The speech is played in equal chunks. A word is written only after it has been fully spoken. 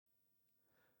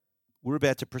We're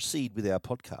about to proceed with our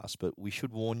podcast, but we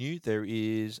should warn you there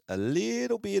is a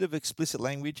little bit of explicit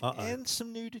language and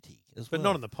some nudity as well. But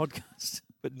not on the podcast.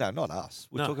 But no, not us.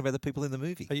 We're No. talking about the people in the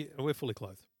movie. We're fully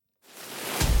clothed.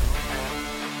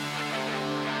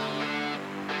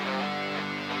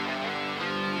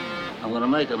 I'm going to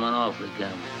make him an offer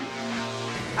again.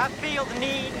 I feel the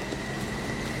need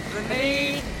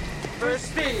for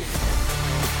speed.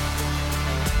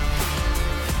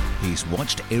 He's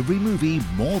watched every movie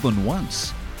more than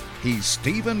once. He's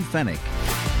Stephen Fennick.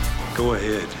 Go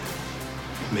ahead.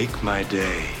 Make my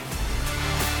day.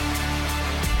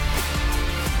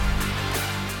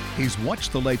 He's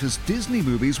watched the latest Disney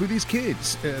movies with his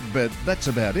kids, but that's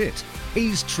about it.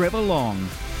 He's Trevor Long.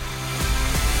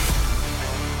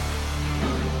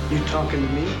 You talking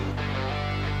to me?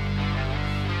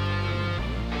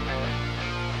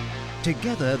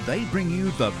 Together, they bring you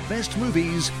the best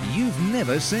movies you've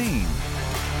never seen.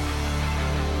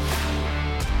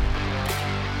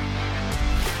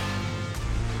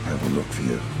 I will look for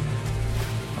you.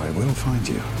 I will find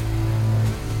you.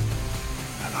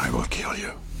 And I will kill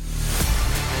you.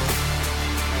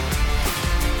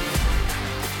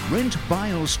 Rent,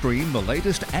 buy or stream the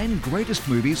latest and greatest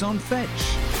movies on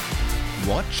Fetch.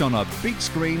 Watch on a big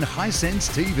screen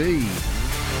Hisense TV.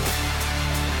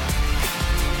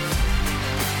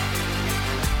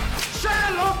 Say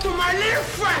hello to my little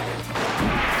friend.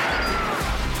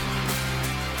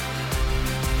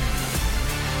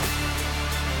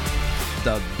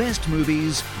 The best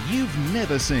movies you've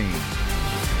never seen.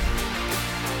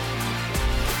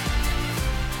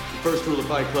 The first rule of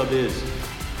Fight Club is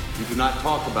you do not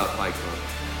talk about Fight Club.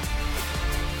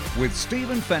 With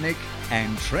Stephen Fennick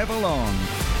and Trevor Long.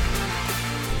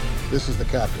 This is the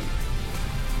captain.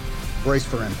 Brace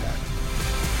for impact.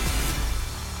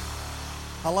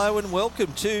 Hello and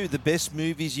welcome to the Best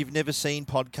Movies You've Never Seen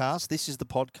podcast. This is the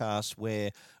podcast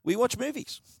where we watch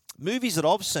movies. Movies that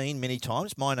I've seen many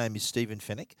times. My name is Stephen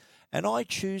Fennick, and I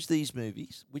choose these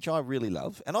movies, which I really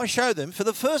love, and I show them for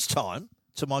the first time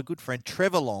to my good friend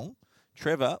Trevor Long.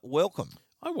 Trevor, welcome.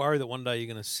 I worry that one day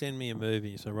you're going to send me a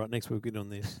movie. So right next week we'll get on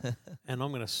this. And I'm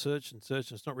going to search and search.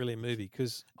 And it's not really a movie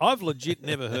because I've legit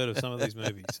never heard of some of these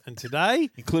movies. And today,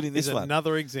 including this is one,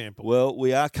 another example. Well,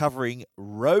 we are covering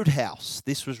Roadhouse.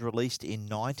 This was released in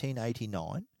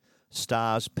 1989.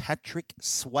 Stars Patrick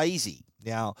Swayze.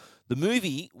 Now, the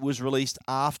movie was released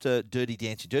after Dirty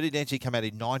Dancing. Dirty Dancing came out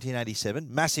in 1987.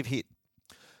 Massive hit.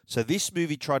 So this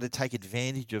movie tried to take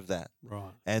advantage of that.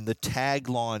 Right. And the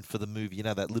tagline for the movie, you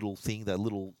know, that little thing, that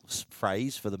little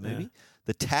phrase for the movie,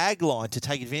 the tagline to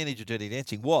take advantage of Dirty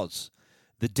Dancing was,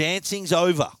 "The dancing's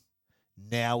over.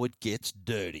 Now it gets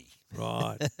dirty."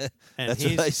 Right. And That's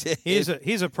what they said. Here's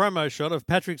a promo shot of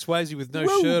Patrick Swayze with no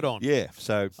shirt on. Yeah.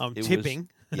 So I'm it tipping.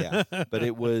 Yeah, but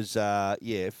it was,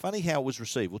 funny how it was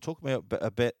received. We'll talk about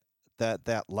a bit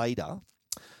that later.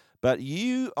 But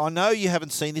I know you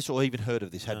haven't seen this or even heard of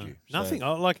this, had you? Nothing.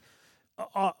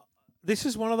 This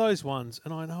is one of those ones,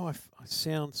 and I know I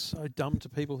sound so dumb to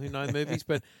people who know movies,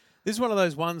 but this is one of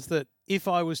those ones that if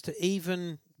I was to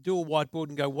even do a whiteboard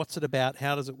and go, what's it about?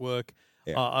 How does it work?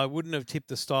 Yeah. I wouldn't have tipped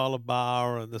the style of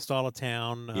bar or the style of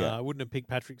town. I wouldn't have picked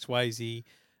Patrick Swayze.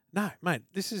 No, mate,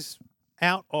 this is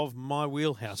out of my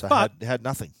wheelhouse. So but had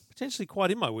nothing. Potentially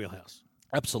quite in my wheelhouse.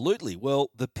 Absolutely.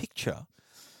 Well, the picture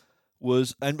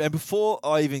was, and before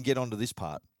I even get onto this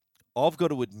part, I've got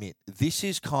to admit, this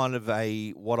is kind of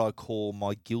what I call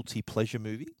my guilty pleasure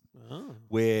movie,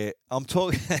 where I'm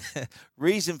talking,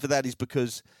 reason for that is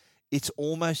because it's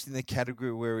almost in the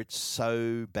category where it's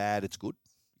so bad it's good.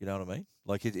 You know what I mean?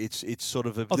 Like it's sort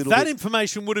of a little that bit,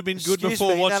 information would have been good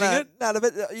before watching it. No,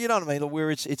 but you know what I mean? Where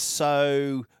it's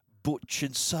so butch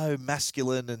and so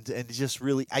masculine and just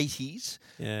really 80s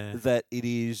that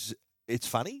it's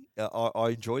funny. I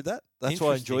enjoyed that. That's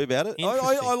what I enjoy about it.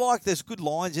 I like there's good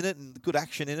lines in it and good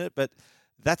action in it, but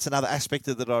that's another aspect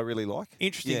of that I really like.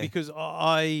 Interesting because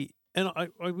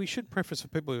we should preface for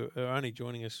people who are only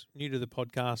joining us new to the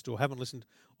podcast or haven't listened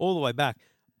all the way back.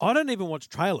 I don't even watch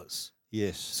trailers.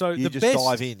 Yes. So you the just best,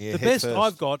 dive in. Yeah, the best i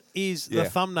I've got is the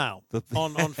thumbnail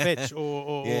on Fetch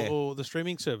or the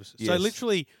streaming services. Yes. So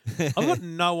literally, I've got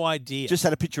no idea. Just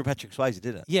had a picture of Patrick Swayze,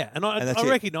 didn't it? Yeah, and I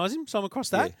recognise him, so I'm across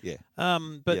that. Yeah.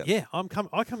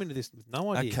 I come into this with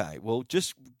no idea. Okay, well,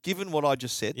 just given what I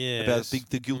just said about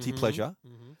the guilty pleasure,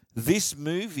 this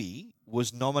movie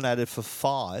was nominated for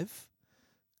 5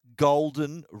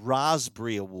 Golden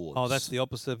Raspberry Awards. Oh, that's the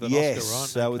opposite of an Oscar, right?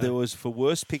 So there was for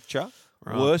Worst Picture,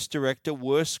 Worst Director,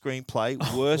 Worst Screenplay,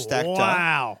 Worst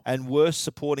Actor, and Worst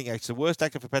Supporting Actor. So Worst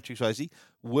Actor for Patrick Swayze,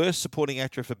 Worst Supporting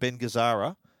Actor for Ben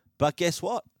Gazzara. But guess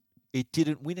what? It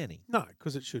didn't win any. No,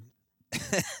 because it shouldn't.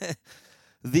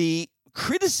 the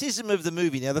criticism of the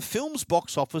movie. Now, the film's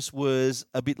box office was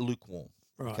a bit lukewarm.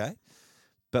 Right. Okay,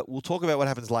 but we'll talk about what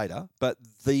happens later. But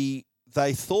they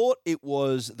thought it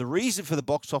was the reason for the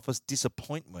box office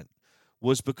disappointment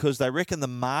was because they reckon the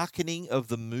marketing of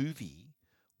the movie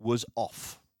was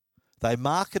off. They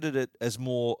marketed it as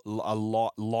more a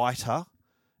lot lighter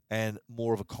and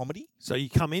more of a comedy. So you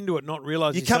come into it not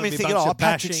realising You come in thinking,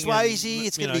 Patrick Swayze,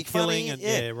 it's going to be killing funny. and,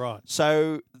 yeah, right.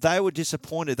 So they were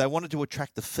disappointed. They wanted to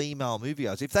attract the female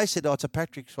moviegoers. If they said, it's a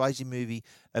Patrick Swayze movie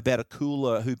about a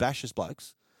cooler who bashes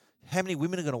blokes, how many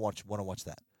women are going to want to watch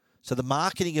that? So the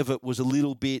marketing of it was a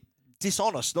little bit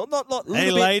dishonest. Not Hey,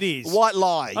 little ladies. bit white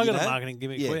lie. I you got a know? marketing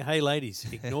gimmick Yeah. for you. Hey, ladies,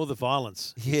 ignore the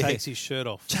violence. He Yeah. takes his shirt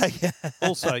off.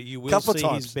 Also, you will Couple of see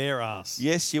times. his bare ass.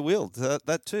 Yes, you will.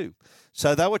 That too.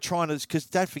 So they were trying to, because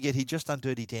don't forget, he'd just done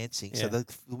Dirty Dancing, so Yeah.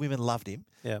 the women loved him.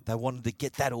 Yeah. They wanted to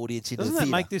get that audience into Doesn't the that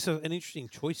theatre. make this an interesting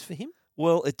choice for him?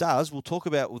 Well, it does. We'll talk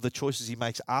about the choices he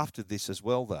makes after this as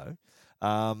well, though.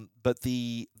 But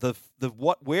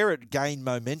where it gained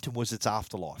momentum was its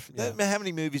afterlife. Yeah. How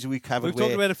many movies have we covered? We've where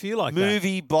talked about a few like that.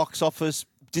 movie box office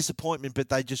disappointment, but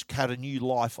they just had a new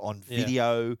life on Yeah.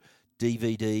 video,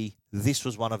 DVD. This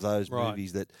was one of those Right.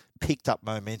 movies that picked up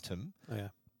momentum Yeah.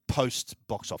 post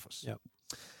box office.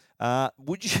 Yep.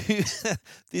 Would you?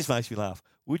 This makes me laugh.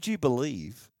 Would you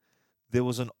believe there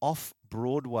was an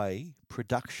off-Broadway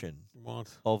production What?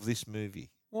 of this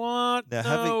movie? What?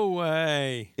 Now, No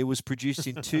way. It was produced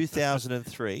in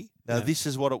 2003. Now, Yeah. this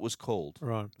is what it was called.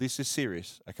 Right. This is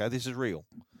serious. Okay, this is real.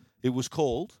 It was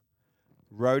called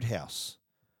Roadhouse,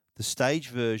 the stage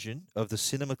version of the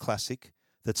cinema classic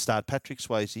that starred Patrick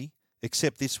Swayze,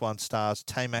 except this one stars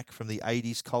Tamak from the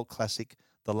 80s cult classic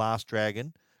The Last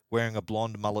Dragon, wearing a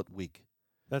blonde mullet wig.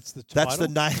 That's the title? That's the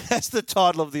name. That's the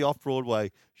title of the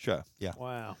off-Broadway show. Yeah.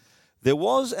 Wow. There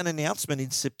was an announcement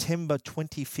in September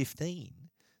 2015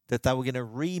 that they were going to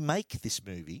remake this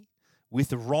movie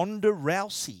with Ronda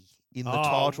Rousey in the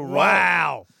title role.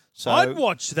 Wow. So, I'd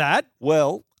watch that.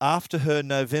 well, after her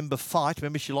November fight,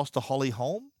 remember she lost to Holly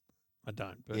Holm? I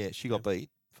don't. But Yeah, she got beat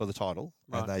for the title.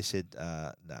 Right. And they said,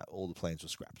 no, all the plans were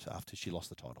scrapped after she lost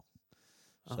the title.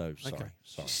 So, sorry.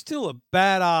 She's still a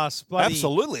badass. Bloody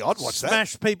Absolutely, I'd watch that.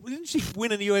 Smash people. Didn't she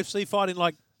win a UFC fight in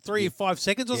like 3 or 5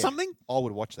 seconds or Yeah, something? I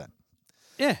would watch that.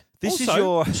 Yeah. This is Also,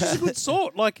 your- she's a good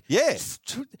sort. Like, Yeah.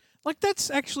 like that's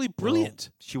actually brilliant.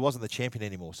 Well, she wasn't the champion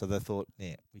anymore, so they thought,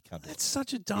 we can't do That's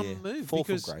such a dumb Yeah, move fall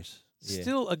from because grace. Yeah.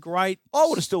 still a great. I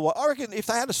would have still. I reckon if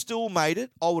they had still made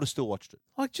it, I would have still watched it.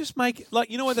 Like, just make it. Like,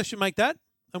 you know where they should make that?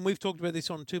 And we've talked about this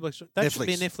on Two Blokes. That should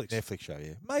be a Netflix. Netflix show.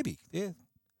 Yeah, maybe. Yeah,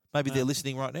 maybe they're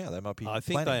listening right now. They might be. I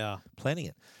think they are. planning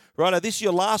it. Righto, this is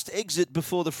your last exit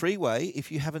before the freeway.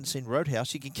 If you haven't seen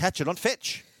Roadhouse, you can catch it on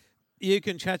Fetch. You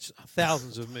can catch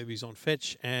thousands of movies on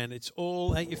Fetch, and it's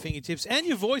all at your fingertips and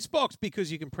your voice box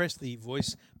because you can press the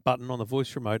voice button on the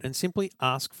voice remote and simply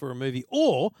ask for a movie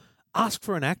or ask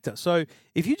for an actor. So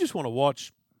if you just want to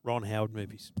watch Ron Howard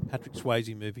movies, Patrick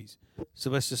Swayze movies,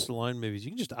 Sylvester Stallone movies,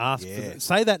 you can just ask for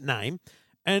say that name.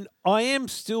 And I am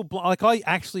still like I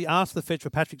actually asked the Fetch for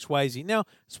Patrick Swayze. Now,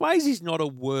 Swayze's not a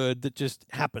word that just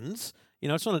happens. You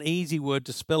know, it's not an easy word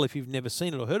to spell if you've never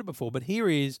seen it or heard it before. But here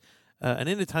is an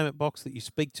entertainment box that you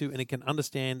speak to and it can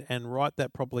understand and write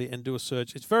that properly and do a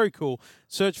search. It's very cool.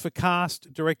 Search for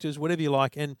cast, directors, whatever you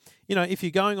like. And, you know, if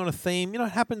you're going on a theme, you know,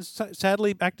 it happens,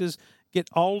 sadly, actors get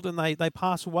old and they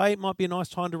pass away. It might be a nice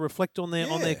time to reflect on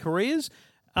their careers.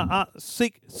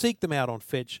 Seek them out on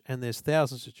Fetch, and there's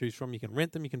thousands to choose from. You can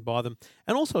rent them, you can buy them.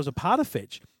 And also, as a part of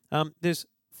Fetch, there's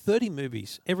 30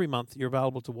 movies every month you're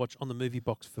available to watch on the movie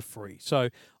box for free. So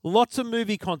lots of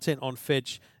movie content on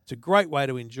Fetch. It's a great way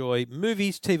to enjoy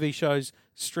movies, TV shows,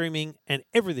 streaming, and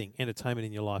everything entertainment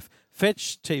in your life.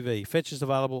 Fetch TV. Fetch is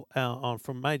available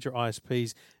from major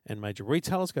ISPs and major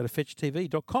retailers. Go to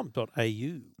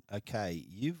fetchtv.com.au. Okay,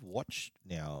 you've watched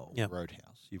now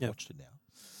Roadhouse. You've Yep. watched it now.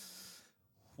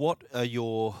 What are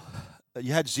your...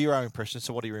 You had 0 impressions,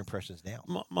 so what are your impressions now?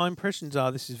 My impressions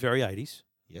are this is very 80s.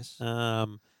 Yes.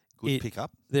 Good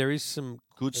pickup. There is some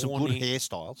good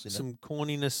hairstyles in some it.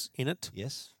 corniness in it.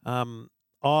 Yes.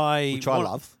 Which I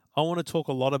love. I want to talk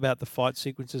a lot about the fight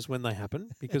sequences when they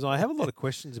happen because I have a lot of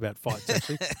questions about fights.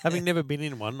 Actually, having never been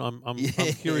in one, I'm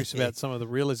curious about some of the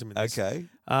realism in this. Okay.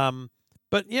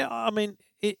 But yeah, I mean,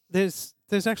 there's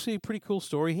actually a pretty cool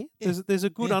story here. Yeah. There's a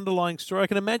good underlying story. I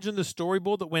can imagine the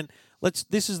storyboard that went,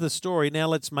 this is the story. Now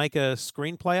let's make a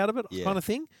screenplay out of it, kind of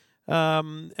thing.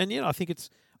 And yeah, I think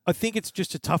it's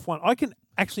just a tough one. I can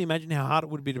actually imagine how hard it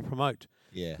would be to promote.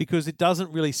 Yeah. Because it doesn't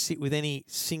really sit with any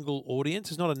single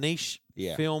audience. It's not a niche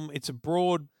film. It's a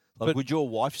broad. Like, would your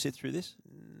wife sit through this?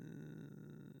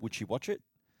 would she watch it?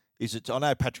 Is it? I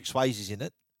know Patrick Swayze's in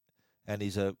it, and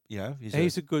he's a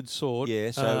good sword.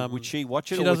 Yeah, so would she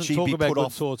watch it? She or would doesn't she talk be about put good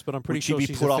off, swords, but I'm pretty would she sure be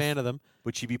she's put a off- fan of them.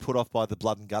 Would she be put off by the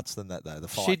blood and guts than that though? The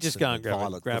fights. She'd just go and the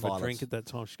grab the a violence. drink at that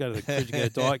time. She'd go to the fridge and get a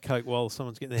Diet Coke while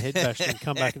someone's getting their head bashed and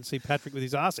come back and see Patrick with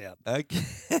his ass out.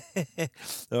 Okay.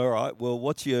 All right. Well,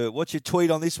 what's your tweet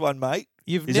on this one, mate?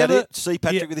 You've Is never that it? See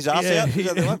Patrick with his ass out? Is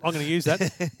that the one? I'm going to use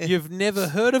that. You've never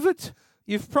heard of it.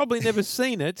 You've probably never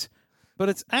seen it, but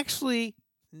it's actually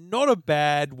not a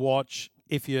bad watch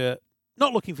if you're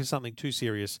not looking for something too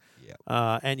serious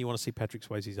and you want to see Patrick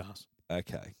Swayze's ass.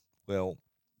 Okay. Well,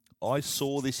 I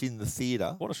saw this in the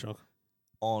theatre. What a shock.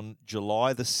 On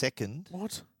July the 2nd,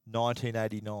 What?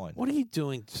 1989. What are you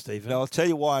doing, Stephen? Now, I'll tell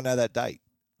you why I know that date.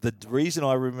 The reason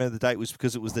I remember the date was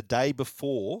because it was the day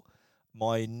before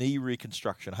my knee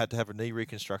reconstruction. I had to have a knee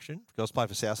reconstruction because I was playing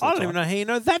for South. I don't even know how you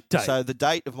know that date. So the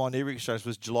date of my knee reconstruction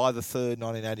was July the 3rd,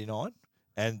 1989.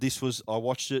 And this was, I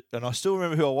watched it, and I still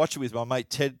remember who I watched it with, my mate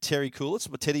Terry Coolitz,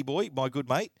 my Teddy boy, my good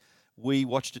mate. We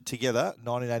watched it together,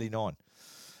 1989.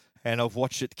 And I've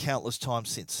watched it countless times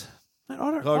since. I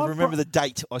remember the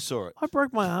date I saw it. I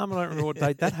broke my arm. I don't remember what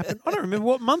date that happened. I don't remember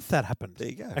what month that happened. There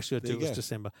you go. Actually, I There do. you It was go.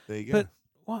 December. There you go. But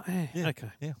what? Yeah. Okay.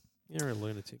 Yeah. You're a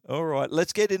lunatic. All right,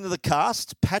 let's get into the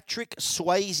cast. Patrick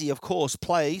Swayze, of course,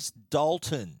 plays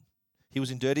Dalton. He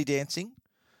was in Dirty Dancing,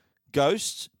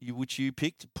 Ghost, which you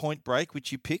picked, Point Break,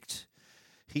 which you picked.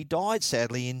 He died,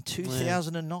 sadly, in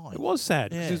 2009. It was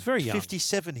sad. 'Cause he was very young.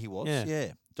 57 he was, Yeah.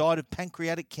 yeah. Died of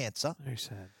pancreatic cancer. Very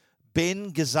sad.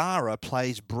 Ben Gazzara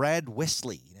plays Brad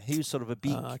Wesley. He was sort of a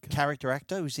big okay. character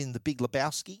actor who was in The Big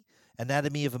Lebowski,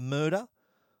 Anatomy of a Murder.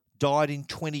 Died in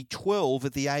 2012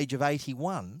 at the age of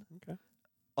 81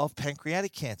 of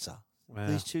pancreatic cancer. Wow.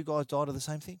 These two guys died of the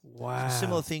same thing. Wow. It's a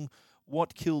similar thing.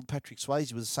 What killed Patrick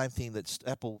Swayze was the same thing that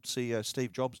Apple CEO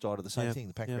Steve Jobs died of the same thing,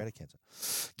 the pancreatic cancer.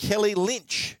 Kelly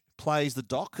Lynch plays the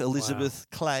doc, Elizabeth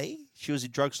Clay. She was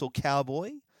in Drugstore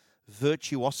Cowboy,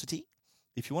 Virtuosity.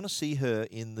 If you want to see her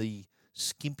in the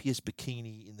skimpiest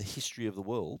bikini in the history of the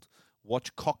world,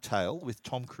 watch Cocktail with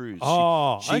Tom Cruise.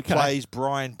 She plays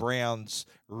Brian Brown's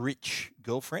rich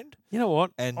girlfriend. You know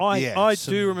what? And I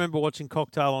do remember watching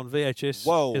Cocktail on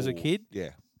VHS as a kid.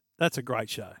 Yeah. That's a great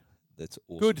show. That's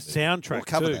awesome. Good soundtrack We'll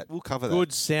cover too. that. We'll cover that. Good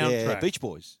soundtrack. Yeah, Beach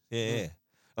Boys. Yeah.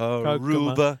 Kokomo.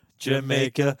 Aruba,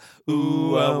 Jamaica.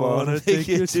 Ooh, I want to take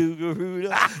you to Garuda.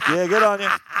 Yeah, good on you.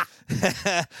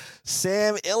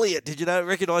 Sam Elliott. Did you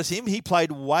recognize him? He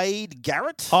played Wade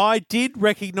Garrett. I did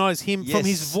recognise him from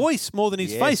his Yes. voice more than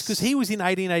his face because he was in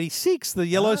 1886, the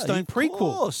Yellowstone prequel. Of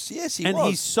course. Yes, he and was.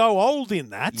 he's so old in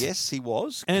that. Yes, he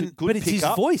was. And Good but it's his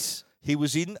pickup. voice. He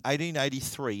was in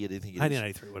 1883, I think it is.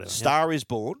 1883, whatever. Star is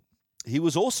Born. He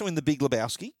was also in The Big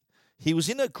Lebowski. He was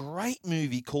in a great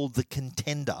movie called The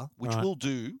Contender, which we'll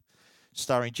do,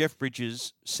 starring Jeff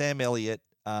Bridges, Sam Elliott,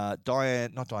 not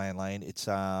Diane Lane. It's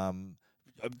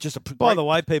just a By the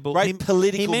way, people, great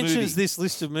political he mentions movie. this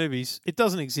list of movies. It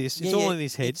doesn't exist. It's all in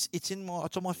his head. It's on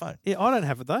my phone. Yeah, I don't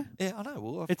have it though. Yeah, I know.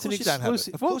 Well, of It's an course you don't have it.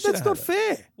 exclusive. Of Well, course you that's don't not have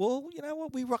it. fair. Well, you know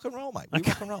what? We rock and roll, mate. We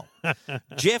rock and roll.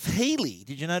 Jeff Healey.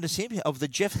 Did you notice him? Of the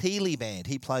Jeff Healey band.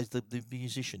 He plays the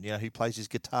musician, who plays his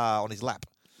guitar on his lap.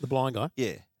 The blind guy.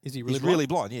 Yeah. Is he really He's blind? really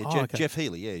blind, yeah. Oh, Jeff, okay. Jeff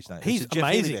Healey, yeah, his name. He's It's a Jeff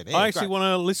Healey amazing. band, yeah, I actually great. want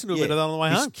to listen to a bit of that on the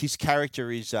way home. His character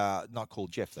is not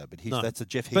called Jeff, though, but that's a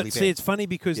Jeff Healey But band. see, it's funny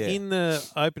because Yeah. in the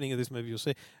opening of this movie, you'll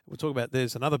see, we'll talk about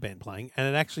there's another band playing,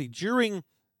 and it actually, during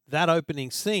that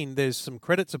opening scene, there's some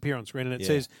credits appear on screen, and it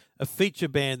says a feature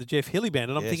band, the Jeff Healey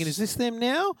band, and I'm thinking, is this them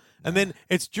now? And then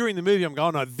it's during the movie, I'm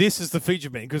going, no, this is the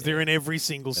feature band, because they're in every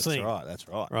single scene. That's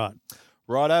right. Right.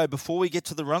 Righto, before we get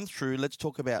to the run-through, let's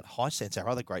talk about Hisense, our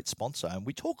other great sponsor, and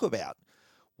we talk about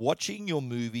watching your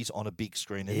movies on a big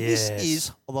screen. And this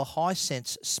is the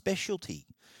Hisense specialty.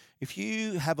 If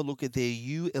you have a look at their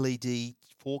ULED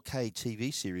 4K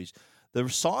TV series, the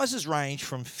sizes range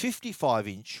from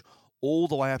 55-inch all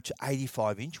the way up to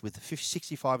 85-inch with the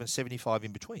 65 and 75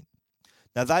 in between.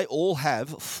 Now, they all have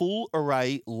full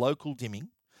array local dimming.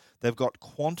 They've got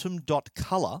quantum dot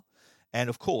color and,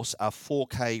 of course, a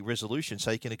 4K resolution,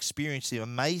 so you can experience the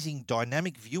amazing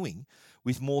dynamic viewing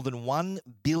with more than 1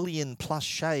 billion plus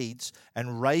shades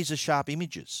and razor-sharp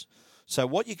images. So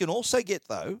what you can also get,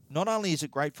 though, not only is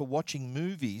it great for watching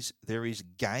movies, there is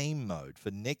game mode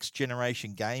for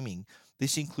next-generation gaming.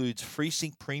 This includes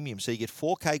FreeSync Premium, so you get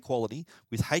 4K quality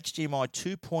with HDMI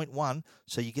 2.1,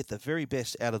 so you get the very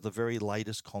best out of the very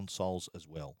latest consoles as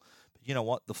well. But you know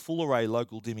what? The full array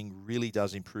local dimming really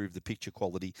does improve the picture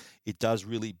quality. It does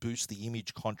really boost the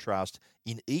image contrast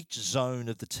in each zone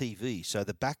of the TV. So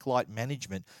the backlight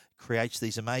management creates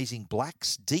these amazing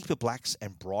blacks, deeper blacks,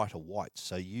 and brighter whites,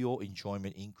 so your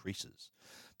enjoyment increases.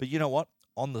 But you know what?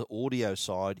 On the audio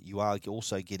side, you are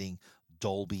also getting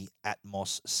Dolby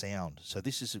Atmos sound. So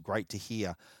this is great to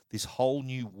hear this whole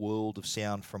new world of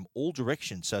sound from all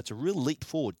directions. So it's a real leap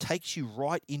forward, takes you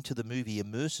right into the movie,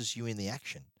 immerses you in the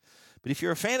action. But if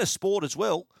you're a fan of sport as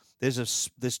well, there's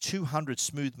 200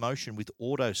 smooth motion with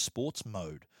auto sports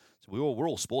mode. So we're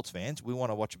all sports fans. We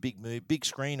want to watch a big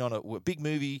screen on a big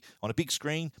movie on a big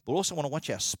screen, but also want to watch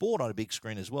our sport on a big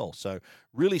screen as well. So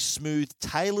really smooth,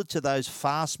 tailored to those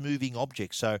fast-moving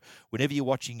objects. So whenever you're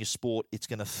watching your sport, it's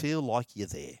going to feel like you're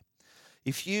there.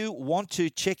 If you want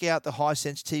to check out the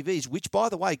Hisense TVs, which, by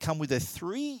the way, come with a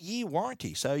 3-year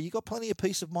warranty, so you've got plenty of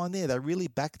peace of mind there. They really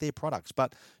back their products.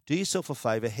 But do yourself a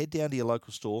favour, head down to your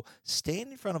local store,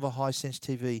 stand in front of a Hisense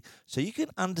TV so you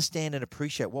can understand and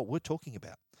appreciate what we're talking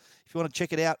about. If you want to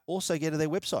check it out, also go to their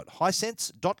website,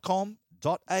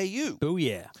 hisense.com.au. Oh,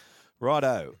 yeah.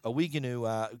 Righto. Are we going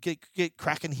to get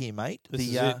cracking here, mate?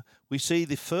 We see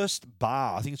the first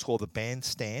bar. I think it's called the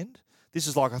Bandstand. This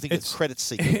is like, I think it's credit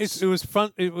sequence.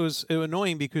 It was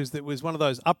annoying because it was one of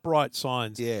those upright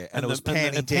signs. Yeah, and it was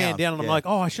panning down. And I'm like,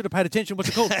 I should have paid attention. What's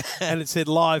it called? And it said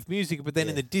live music, but then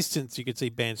in the distance you could see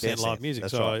Bandstand live music.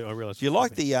 That's so right. I realised. Do you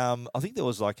like the? I think there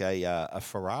was like a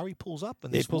Ferrari pulls up,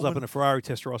 and it pulls up in a Ferrari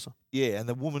Testarossa. Yeah, and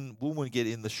the woman get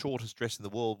in the shortest dress in the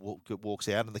world, walks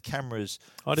out, and the cameras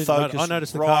I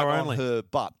noticed the right car on only. her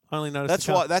butt. I only noticed. That's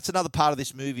the car. why. That's another part of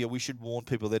this movie. We should warn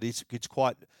people that it's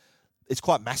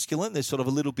quite masculine. There's sort of a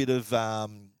little bit of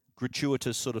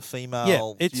gratuitous sort of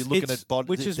female. Yeah, you're looking at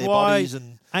which is their why bodies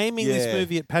and aiming this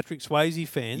movie at Patrick Swayze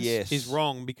fans is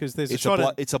wrong because there's a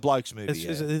shot. It's a bloke's movie.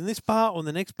 It's in this bar or in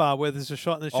the next bar where there's a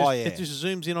shot and it just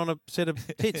zooms in on a set of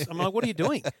tits. I'm like, what are you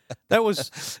doing?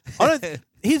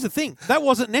 Here's the thing. That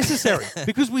wasn't necessary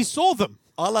because we saw them.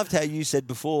 I loved how you said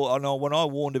before, when I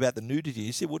warned about the nudity,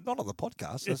 you said, well, not on the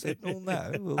podcast. I said, well,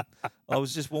 no. Well, I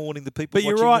was just warning the people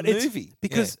watching the movie.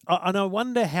 Because I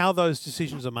wonder how those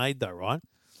decisions are made, though, right?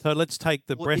 So let's take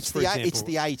the breasts, for example. It's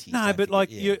the 80s. No, but like,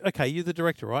 you're the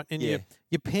director, right? And you're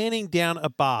panning down a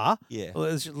bar. Yeah. Well,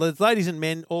 there's ladies and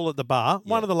men all at the bar.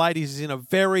 One of the ladies is in a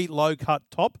very low-cut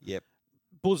top. Yep.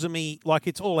 Bosomy, like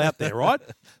it's all out there, right?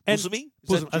 And bosomy?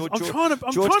 I'm trying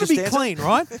to be clean,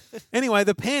 right? Anyway,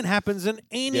 the pan happens, and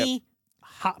any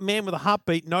man with a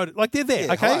heartbeat noted, like they're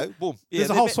there, okay? Boom. There's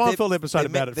a whole Seinfeld episode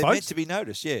about it, folks. They're meant to be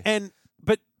noticed, yeah.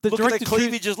 But the looking director at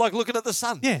cleavage is like looking at the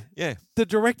sun. Yeah, yeah. The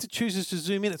director chooses to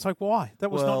zoom in. It's like, why?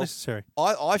 That was not necessary.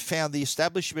 I found the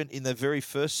establishment in the very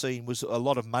first scene was a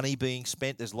lot of money being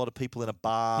spent. There's a lot of people in a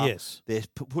bar. Yes, they're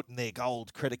putting their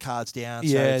gold credit cards down.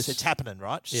 Yes, so it's happening,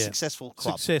 right? Yeah. Successful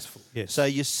club. Successful. Yes. So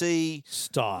you see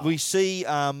style. We see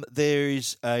there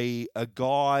is a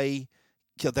guy.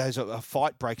 There's a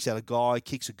fight breaks out. A guy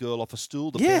kicks a girl off a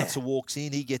stool. The bouncer walks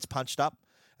in. He gets punched up.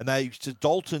 And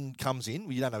Dalton comes in.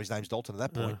 Well, you don't know his name's Dalton at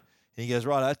that point. And he goes,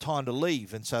 right, time to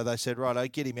leave. And so they said,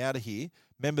 right, get him out of here.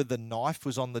 Remember the knife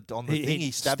was on the thing.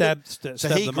 He stabbed it. So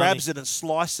he grabs it and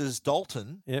slices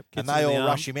Dalton. Yep, and they all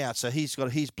rush him out. So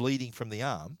he's bleeding from the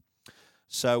arm.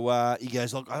 So he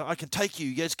goes, look, I can take you.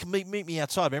 He goes, meet me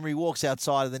outside. Remember, he walks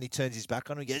outside and then he turns his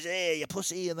back on him. He goes, yeah, you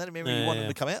pussy. And then remember, he wanted him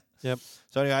to come out. Yep.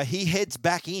 So anyway, he heads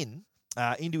back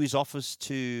into his office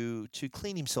to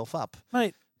clean himself up.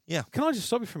 Mate. Yeah. Can I just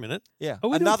stop you for a minute? Yeah. Are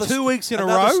we doing 2 weeks in a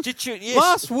row? Yes.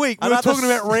 Last week, we were talking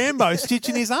about Rambo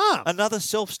stitching his arm. Another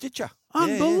self-stitcher.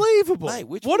 Unbelievable. Yeah.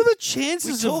 Mate, what are the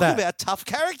chances of that? We talk about tough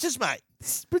characters, mate.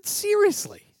 But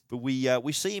seriously. But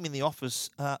we see him in the office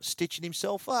stitching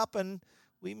himself up, and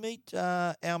we meet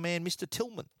our man, Mr.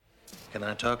 Tillman. Can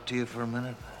I talk to you for a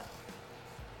minute?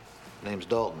 Name's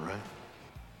Dalton, right?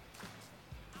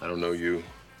 I don't know you.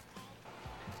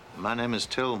 My name is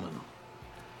Tillman.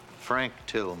 Frank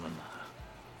Tillman.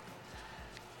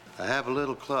 I have a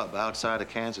little club outside of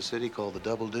Kansas City called the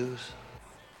Double Deuce.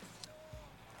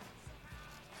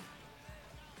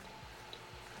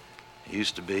 It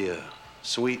used to be a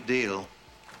sweet deal.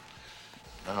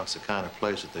 Now it's the kind of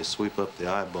place that they sweep up the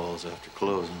eyeballs after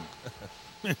closing.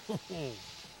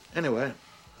 Anyway,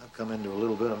 I've come into a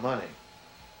little bit of money.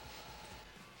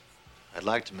 I'd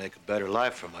like to make a better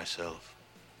life for myself.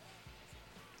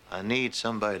 I need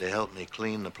somebody to help me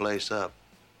clean the place up.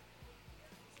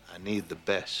 I need the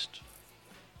best.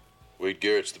 Wade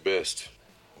Garrett's the best.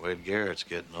 Wade Garrett's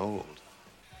getting old.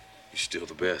 He's still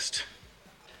the best.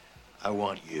 I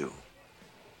want you.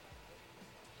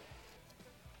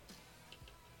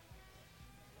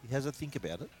 He has a think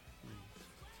about it.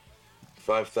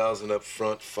 5,000 up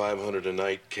front, 500 a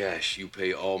night cash. You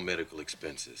pay all medical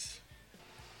expenses.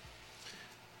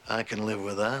 I can live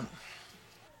with that.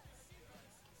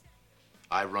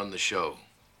 I run the show.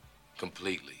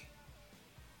 Completely.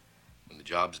 When the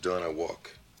job's done, I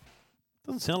walk.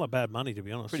 Doesn't sound like bad money, to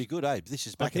be honest. Pretty good, Abe. This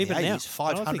is Like back in the even now. 80s,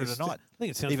 500 a night. I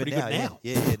think it sounds Even pretty good now.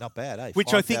 Yeah, not bad, eh?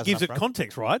 Which I think 5,000 gives it upfront.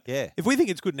 context, right? Yeah. If we think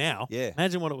it's good now, Yeah.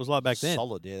 imagine what it was like back then.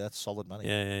 Solid, yeah, that's solid money.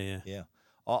 Yeah. Yeah.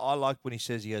 I like when he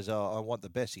says, he goes, oh, I want the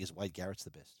best. He goes, Wade Garrett's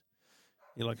the best.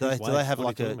 You're like, Do who's they Wade? have What are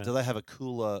like you a talking do about? they have a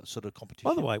cooler sort of competition?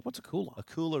 By the way, what's a cooler? A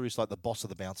cooler is like the boss of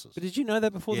the bouncers. But did you know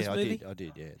that before this movie? I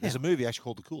did, yeah. There's a movie actually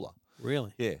called The Cooler.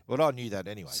 Really? Yeah, well, I knew that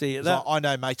anyway. See, 'Cause that- I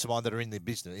know mates of mine that are in the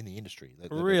business, in the industry.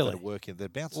 That Really? That are working, they're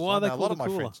bouncers. Why I are they know a lot called of my a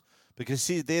cooler? friends. Because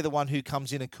see, they're the one who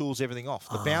comes in and cools everything off.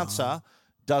 The bouncer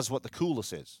does what the cooler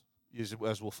says,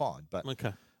 as we'll find. But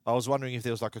Okay. I was wondering if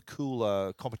there was like a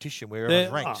cooler competition where There-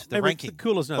 everyone's ranked. The every- ranking. the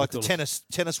coolers know the like the coolers.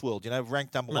 tennis world,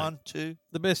 ranked number No. 1, 2.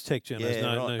 The best tech journos Yeah,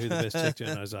 know right. who the best tech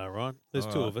journos are, right? There's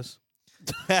All two right. of us.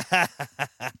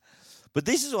 But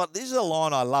this is a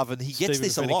line I love, and he gets Stephen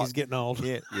this a Fennick lot. is getting old.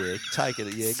 Yeah, take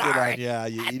it. Yeah, good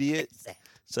on you, you idiot.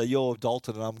 So you're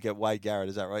Dalton, and I'm get Wade Garrett.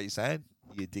 Is that right? You're saying,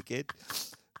 you dickhead?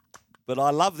 But I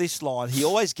love this line. He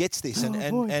always gets this,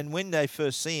 and when they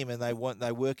first see him and they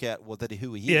work out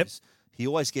who he Yep. is. He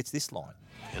always gets this line.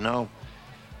 You know,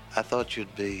 I thought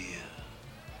you'd be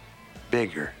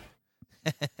bigger.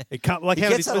 It can't, like He how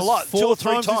gets many, that a lot, 4 2 or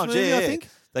 3 this times. movie, Yeah, I think.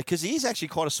 because he is actually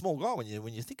quite a small guy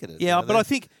when you think of it. Yeah, but I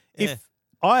think Yeah.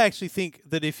 I actually think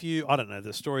that if you, I don't know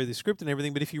the story of the script and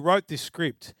everything, but if you wrote this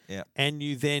script Yeah. and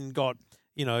you then got,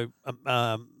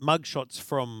 mug shots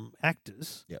from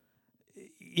actors, Yep.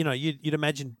 You'd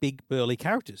imagine big burly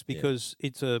characters because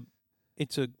it's a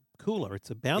cooler, it's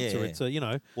a bouncer, Yeah. it's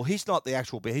a. Well, he's not the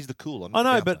actual, he's the cooler. I not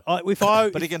know, the bouncer. but if I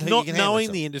But he can not handle knowing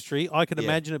himself. the industry, I can Yeah.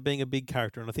 imagine it being a big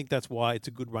character, and I think that's why it's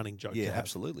a good running joke. Yeah, to have.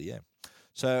 absolutely, yeah.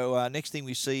 So next thing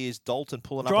we see is Dalton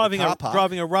pulling Driving up at the car park.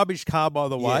 driving a rubbish car, by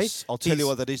the way. Yes, I'll tell you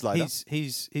what that is later.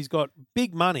 He's got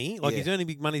big money, like Yeah. he's earning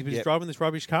big money, but he's Yep. driving this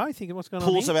rubbish car. You thinking what's going on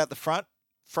Pulls here? him out the front,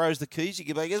 throws the keys. He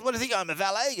goes, "What do you think? I'm a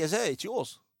valet." He goes, "Hey, it's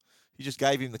yours." He just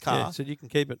gave him the car. Yeah, said you can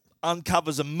keep it.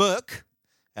 Uncovers a Merc,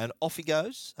 and off he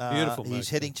goes. Beautiful He's Merc,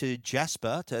 heading to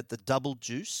Jasper at the Double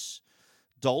Juice.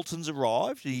 Dalton's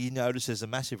arrived. He notices there's a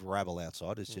massive rabble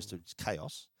outside. It's just it's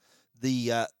chaos.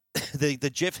 The the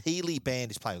Jeff Healey band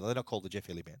is playing. Well, they're not called the Jeff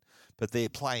Healey band, but they're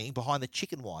playing behind the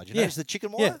chicken wire. Do you notice the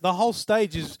chicken wire? Yeah, the whole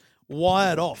stage is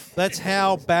wired off. That's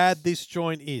how bad this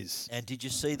joint is. And did you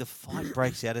see the fight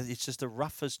breaks out? It's just the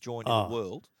roughest joint in Oh, the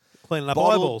world. Cleaning up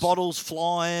eyeballs. Bottles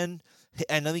flying.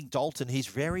 And I think Dalton, he's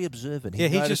very observant. He Yeah,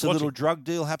 he's noticed just a little watching. drug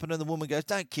deal happen, and the woman goes,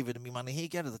 "Don't give it to me, money. Here,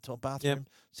 go to the top bathroom."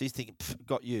 So he's thinking,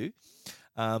 "Got you."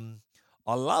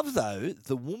 I love though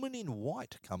the woman in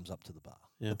white comes up to the bar.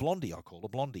 Yeah. The blondie, I call her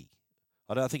Blondie.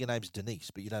 I don't think her name's Denise,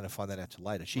 but you don't find that out till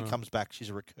later. She Right. comes back. She's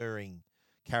a recurring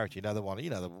character. You know the one. You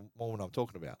know the woman I'm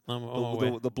talking about. I'm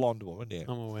aware. The blonde woman. Yeah.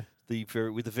 I'm aware.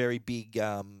 With the very big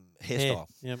hairstyle.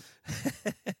 Yep.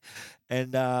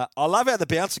 And I love how the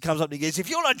bouncer comes up and he goes, "If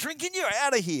you're not drinking, you're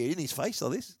out of here," in his face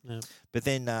like this. Yeah. But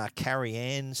then Carrie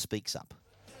Ann speaks up.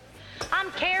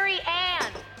 I'm Carrie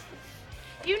Ann.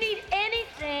 If you need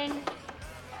anything,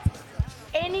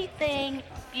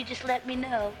 you just let me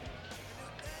know.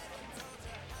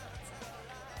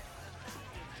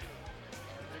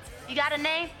 You got a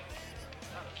name?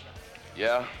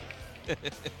 Yeah?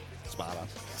 Smart ass.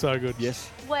 So good. Yes.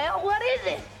 Well, what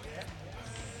is it?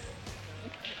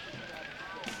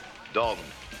 Dalton.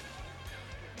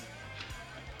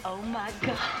 Oh my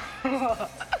God.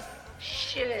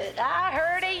 Shit, I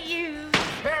heard of you.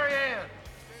 Carrie Ann,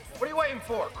 what are you waiting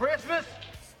for? Christmas?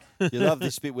 You love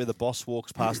this bit where the boss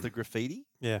walks past the graffiti.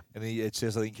 Yeah. And it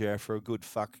says, "I think you're out for a good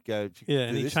fuck. Go." Yeah,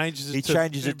 and do he this." changes it He to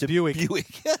changes it to Buick.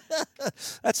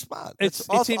 That's smart. It's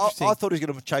I interesting. I thought he was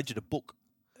going to change it to Book.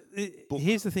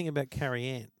 Here's the thing about Carrie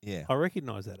Ann. Yeah. I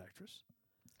recognise that actress.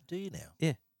 Do you now?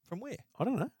 Yeah. From where? I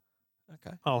don't know.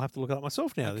 Okay. I'll have to look it up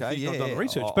myself now. Okay, You've not yeah, done the yeah.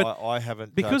 research. But I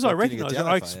haven't. because I didn't get recognise down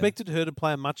her, I that far, yeah. expected her to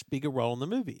play a much bigger role in the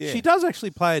movie. Yeah. She does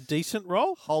actually play a decent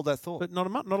role. Hold that thought. But not a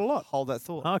lot. Hold that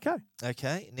thought. Okay.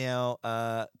 Okay. Now,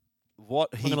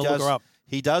 what he gonna does, look her up.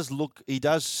 he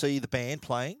does see the band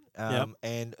playing, Yep.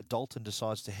 and Dalton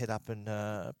decides to head up and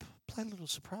play a little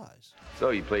surprise. So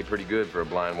you played pretty good for a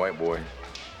blind white boy.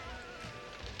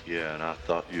 Yeah, and I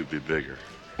thought you'd be bigger.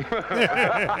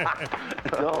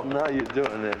 Dalton, how you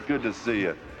doing, man? Good to see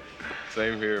you.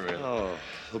 Same here, man. Oh,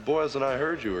 the boys and I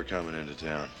heard you were coming into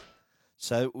town.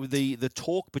 So the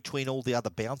talk between all the other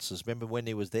bouncers, remember when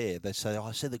he was there, they say, "Oh,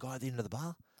 I see the guy at the end of the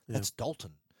bar? That's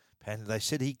Dalton." And they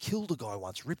said he killed a guy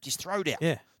once, ripped his throat out.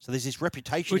 Yeah. So there's this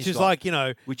reputation Which he's is got,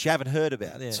 like, which you haven't heard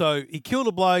about. Yeah. So he killed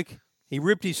a bloke. He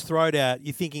ripped his throat out.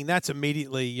 You're thinking that's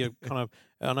immediately you're kind of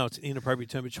I know it's an inappropriate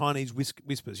term, but Chinese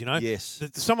whispers, Yes.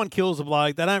 Someone kills a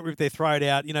bloke, they don't rip their throat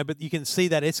out, but you can see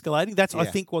that escalating. That's, I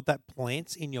Yeah. think, what that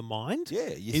plants in your mind. Yeah,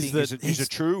 you is think, that is it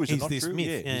true? Is it he's not this true?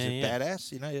 myth. Yeah. Is it Yeah.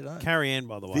 badass? You know. Carrie Ann,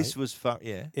 by the way. This was fun.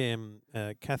 Yeah.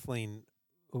 Kathleen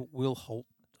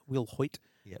Wilhoit.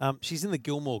 Yeah. She's in the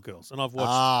Gilmore Girls, and I've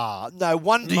watched. No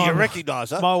wonder you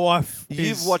recognise her. My wife.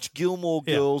 You've watched Gilmore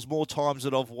Girls more times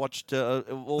than I've watched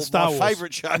all Star my Wars.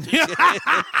 favourite shows.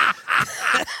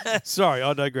 Sorry,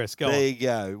 I digress. Go there on. you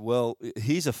go. Well,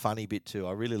 here's a funny bit too.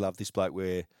 I really love this bloke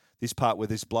where this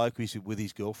bloke is with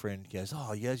his girlfriend goes,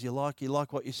 you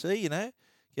like what you see, He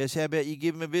goes, how about you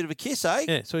give him a bit of a kiss, eh?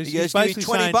 Yeah, so he goes, give me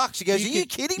 $20. He goes, are you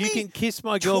kidding me? You can kiss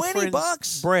my $20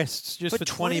 girlfriend's breasts just for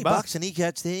 $20. And he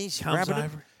gets there, he's Comes grabbing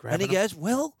over, him, grabbing and he him. goes,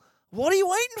 well, what are you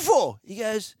waiting for? He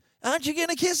goes, aren't you going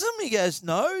to kiss him? He goes,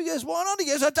 no. He goes, why not? He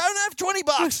goes, I don't have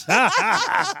 $20.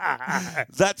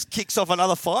 That kicks off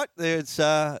another fight. It's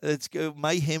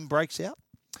mayhem breaks out.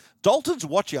 Dalton's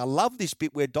watching. I love this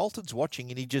bit where Dalton's watching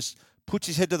and he just puts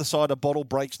his head to the side, a bottle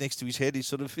breaks next to his head. He's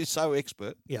so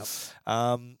expert. Yep.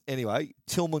 Anyway,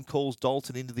 Tillman calls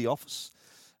Dalton into the office.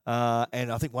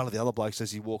 And I think one of the other blokes,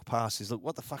 as he walked past, says, look,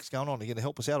 what the fuck's going on? Are you going to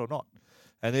help us out or not?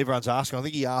 And everyone's asking. I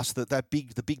think he asked the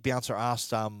big bouncer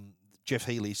asked Jeff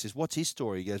Healy. He says, what's his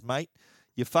story? He goes, mate,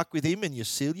 you fuck with him and you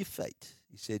seal your fate.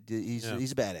 He said, he's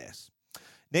a badass.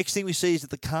 Next thing we see is at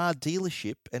the car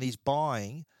dealership and he's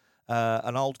buying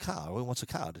an old car. He wants a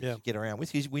car to get around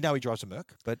with. We know he drives a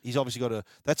Merc, but he's obviously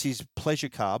that's his pleasure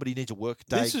car, but he needs a work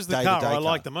day. This is the car I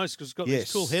like the most because it's got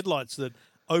these cool headlights that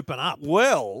open up.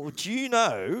 Well, do you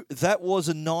know that was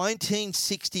a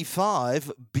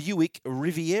 1965 Buick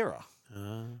Riviera?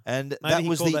 And Maybe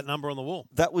he called that number on the wall.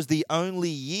 That was the only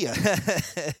year.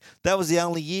 That was the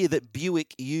only year that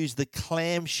Buick used the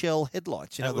clamshell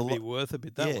headlights. That would be worth a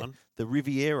bit. That one, the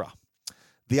Riviera.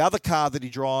 The other car that he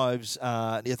drives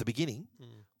at the beginning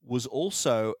was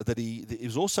also it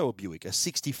was also a Buick, a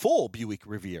 '64 Buick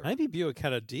Riviera. Maybe Buick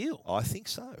had a deal. I think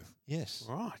so. Yes.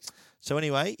 Right. So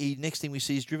anyway, next thing we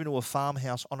see is driven to a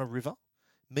farmhouse on a river.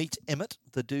 Meets Emmett,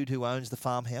 the dude who owns the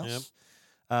farmhouse.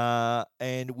 Yep.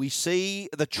 And we see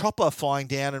the chopper flying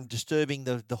down and disturbing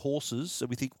the horses. So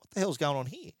we think, what the hell's going on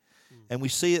here? And we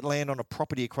see it land on a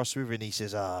property across the river. And he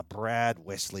says, Brad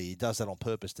Wesley. He does that on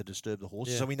purpose to disturb the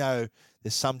horses. Yeah. So we know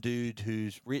there's some dude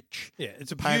who's rich. Yeah,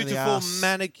 it's a pain in the beautiful ass.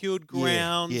 manicured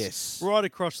grounds. Yes. Right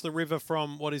across the river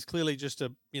from what is clearly just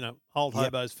a old Yep.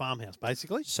 hobo's farmhouse,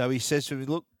 basically. So he says to me,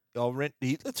 look, I'll rent.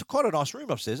 It's quite a nice room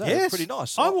upstairs. Yes. Pretty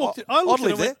nice. I looked I'd at live it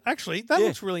and there. went, actually, that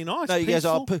looks really nice. No, he goes,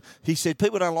 peaceful. he said,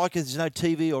 people don't like it. There's no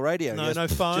TV or radio. He No, goes, no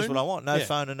phone. Just what I want. No Yeah.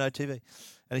 phone and no TV.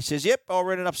 And he says, yep, I'll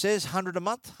rent it upstairs. $100 a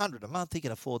month. $100 a month. He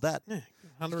can afford that. Yeah,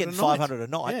 He's 100 getting a night. $500 a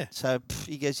night. Yeah. So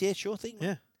he goes, yeah, sure thing.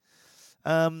 Yeah.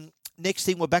 Next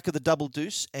thing, we're back at the Double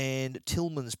Deuce, and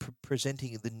Tillman's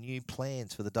presenting the new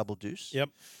plans for the Double Deuce. Yep.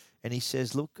 And he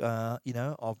says, look,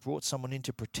 I've brought someone in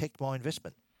to protect my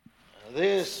investment.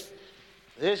 This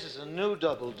is a new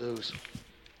Double Deuce.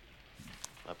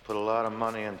 I put a lot of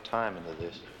money and time into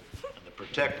this. And to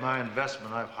protect my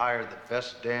investment, I've hired the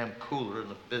best damn cooler in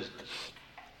the business.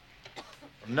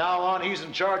 From now on, he's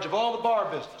in charge of all the bar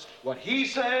business. What he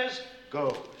says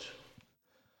goes.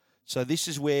 So this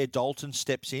is where Dalton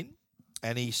steps in,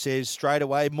 and he says straight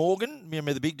away, Morgan,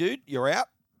 remember the big dude, you're out.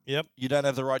 Yep. You don't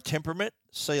have the right temperament.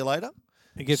 See you later.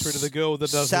 He gets rid of the girl that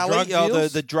does Sally, the drug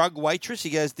deals. the drug waitress. He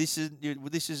goes,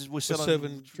 we're selling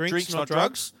serving drinks, not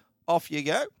drugs. Off you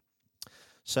go.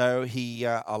 So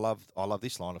I love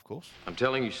this line, of course. I'm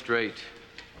telling you straight.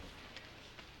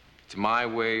 It's my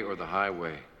way or the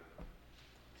highway.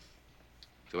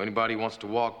 So anybody who wants to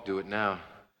walk, do it now.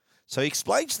 So he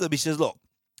explains to them, he says, look,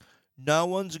 no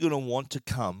one's going to want to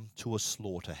come to a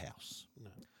slaughterhouse. No.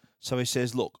 So he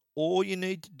says, look, all you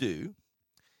need to do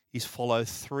is follow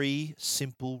 3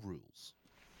 simple rules.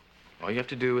 All you have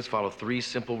to do is follow 3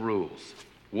 simple rules.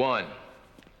 1,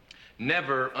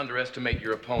 never underestimate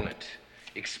your opponent.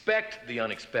 Expect the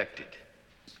unexpected.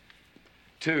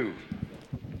 2,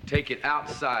 take it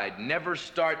outside. Never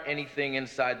start anything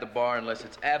inside the bar unless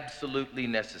it's absolutely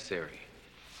necessary.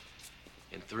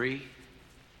 And 3,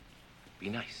 be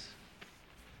nice.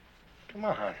 Come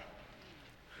on.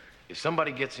 If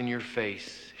somebody gets in your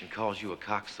face and calls you a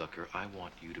cocksucker, I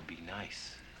want you to be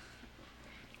nice.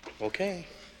 Okay.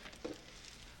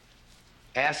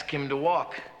 Ask him to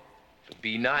walk, but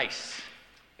be nice.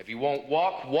 If he won't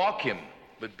walk, walk him,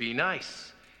 but be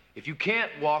nice. If you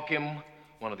can't walk him,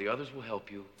 one of the others will help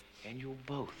you, and you'll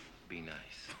both be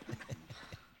nice.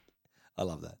 I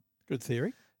love that. Good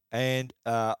theory. And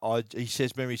he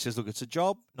says, look, it's a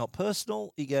job, not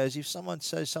personal. He goes, if someone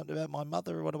says something about my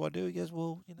mother, what do I do? He goes,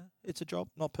 well, it's a job,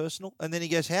 not personal. And then he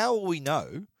goes, how will we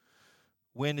know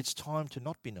when it's time to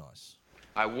not be nice?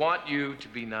 I want you to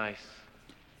be nice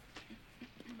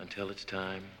until it's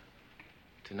time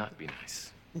to not be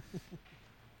nice.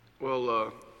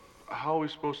 Well, how are we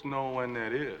supposed to know when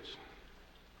that is?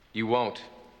 You won't.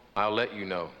 I'll let you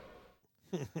know.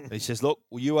 He says, look,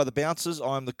 you are the bouncers,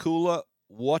 I'm the cooler.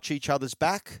 Watch each other's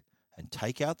back and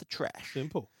take out the trash.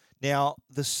 Simple. Now,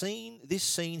 this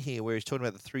scene here where he's talking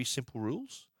about the 3 simple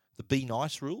rules, the be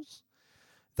nice rules,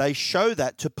 they show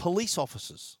that to police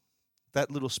officers,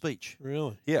 that little speech.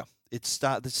 Really? Yeah. It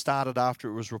started after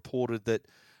it was reported that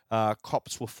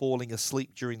cops were falling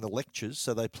asleep during the lectures,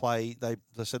 so they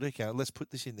said, okay, let's put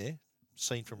this in there,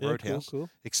 scene from Roadhouse, cool.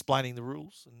 explaining the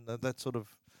rules, and that sort of...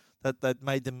 That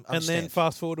made them understand. And then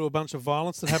fast forward to a bunch of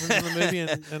violence that happens in the movie,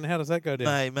 and how does that go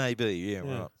down? Maybe, yeah,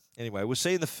 right. Anyway, we're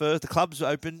seeing the club's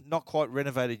open, not quite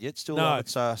renovated yet, still on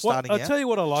its starting out. I'll tell you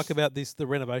what I like about the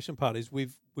renovation part is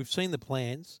we've seen the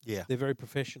plans. Yeah. They're very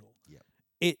professional. Yeah.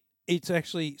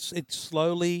 It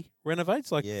slowly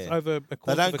renovates, like over a course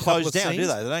They of don't a close couple of down, do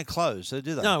scenes. they? They don't close, do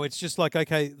they? No, it's just like,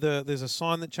 okay, there's a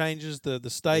sign that changes, the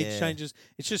stage changes.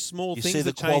 It's just small You things see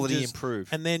the that quality changes,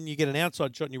 improve. and then you get an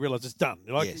outside shot and you realise it's done.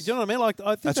 Like, Yes. do you know what I mean? Like,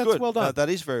 I think that's good. well done. No, that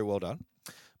is very well done.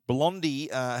 Blondie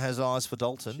has eyes for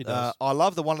Dalton. She does. I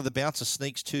love that one of the bouncers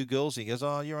sneaks 2 girls. He goes,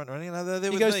 "Oh, you're on running." No, they're He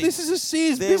with goes, me. "This is a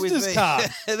Sears They're with business me." card."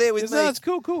 They're with me. That's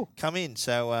cool. Come in.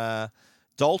 So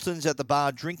Dalton's at the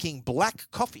bar drinking black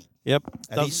coffee. Yep.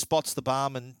 And he spots the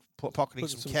barman pocketing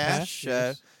some cash.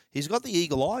 yes. He's got the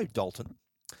eagle eye, Dalton.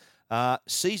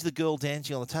 Sees the girl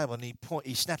dancing on the table, and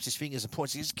he snaps his fingers and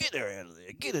points. He goes, "Get her out of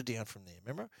there! Get her down from there!"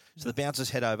 Remember? So the bouncers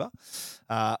head over.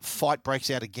 Fight breaks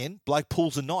out again. Bloke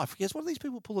pulls a knife. He goes, "What are these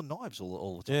people pulling knives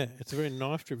all the time?" Yeah, it's a very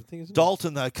knife-driven thing, isn't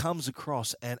Dalton, though, comes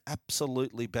across and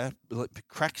absolutely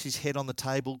cracks his head on the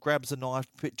table, grabs a knife,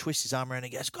 twists his arm around,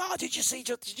 and goes, "God, did you see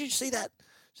that?"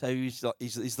 So he's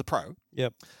the pro.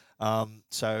 Yep. And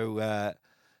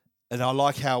I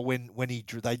like how when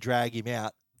they drag him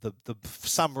out, for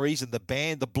some reason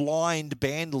the blind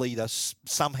band leader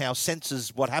somehow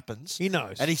senses what happens. He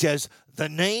knows, and he says, "The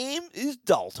name is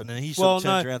Dalton," and he sort of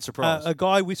turns around surprised. A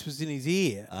guy whispers in his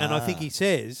ear, and I think he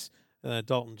says,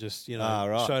 Dalton just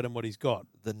right. showed him what he's got.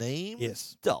 The name Yes.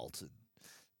 is Dalton.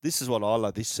 This is what I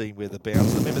love, this scene where the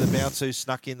bouncer, remember the bouncer who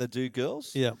snuck in the 2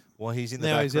 girls? Yeah. Well, he's in the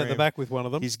Now back he's room. out the back with one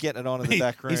of them. He's getting it on in the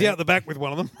back room. He's out the back with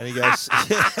one of them. And he goes,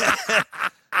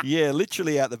 yeah,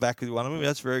 literally out the back with one of them.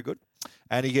 That's very good.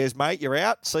 And he goes, "Mate, you're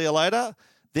out. See you later."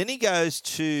 Then he goes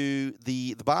to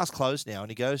the bar's closed now, and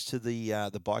he goes to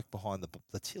the bike behind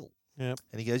the till. Yep.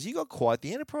 And he goes, "You got quite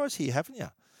the enterprise here, haven't you?"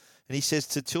 And he says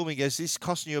to Tillman, he goes, "This is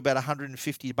costing you about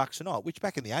 $150 a night," which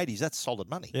back in the 80s, that's solid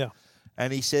money. Yeah.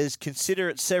 And he says, "Consider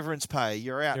it severance pay.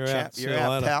 You're out, chap. See You're you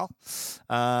out, later."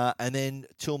 pal." And then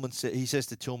he says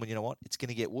to Tillman, "You know what? It's going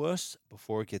to get worse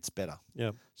before it gets better."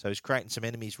 Yeah. So he's creating some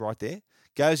enemies right there.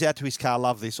 Goes out to his car.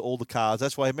 Love this. All the cars.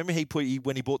 That's why. Remember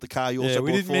when he bought the car. He also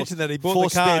we bought didn't mention that he bought four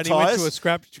the car spare and he went to tyres. a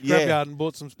scrapyard and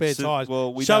bought some spare tyres.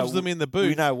 Well, we shoves know- them in the boot.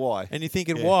 We know why. And you're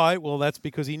thinking, Yeah. why? Well, that's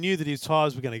because he knew that his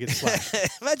tyres were going to get slashed.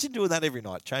 Imagine doing that every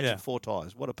night, changing 4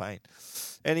 tyres. What a pain.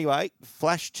 Anyway,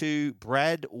 flash to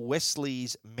Brad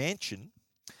Wesley's mansion,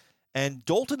 and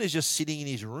Dalton is just sitting in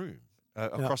his room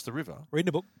across the river. Reading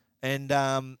a book.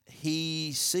 And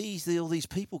he sees all these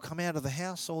people come out of the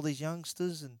house, all these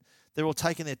youngsters, and they're all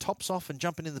taking their tops off and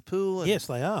jumping in the pool. And Yes,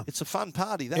 they are. It's a fun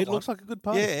party, that It one. looks like a good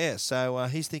party. Yeah. So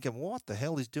he's thinking, what the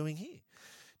hell is doing here?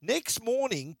 Next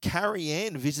morning, Carrie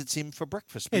Ann visits him for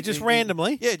breakfast. Yeah, just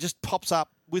randomly. Yeah, just pops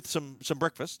up with some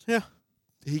breakfast. Yeah.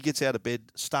 He gets out of bed,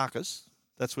 starkers.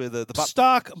 That's where the butt,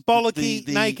 Stark, bollocky,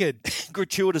 the naked.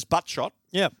 gratuitous butt shot.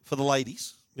 Yep. For the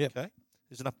ladies. Yep. Okay.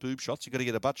 There's enough boob shots. You've got to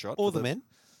get a butt shot. Or for the men.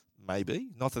 Maybe.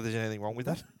 Not that there's anything wrong with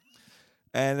that.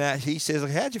 And he says,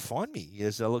 "How'd you find me?" He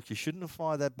goes, "Look, you shouldn't have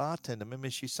fired that bartender. Remember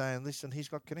she's saying, listen, he's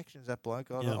got connections, that bloke.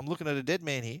 I'm looking at a dead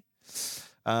man here."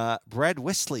 Brad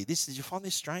Wesley. Did you find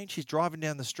this strange? He's driving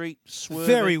down the street, swerving.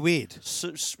 Very weird.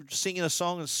 Singing a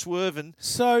song and swerving.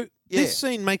 So this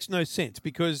scene makes no sense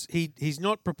because he's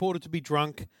not purported to be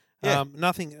drunk. Yeah.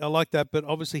 Nothing like that, but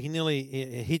obviously he nearly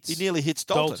hits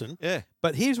Dalton. Yeah.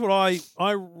 But here's what I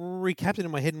recapped it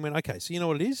in my head and went, okay, so you know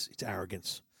what it is? It's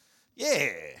arrogance. Yeah.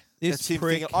 This That's him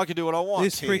prick, thinking, I can do what I want.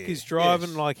 This prick here. is driving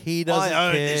Yes. like he doesn't I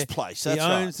own care. this place. He That's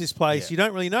owns right. this place. Yeah. You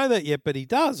don't really know that yet, but he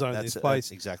does own That's this place.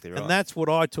 That's exactly right. And that's what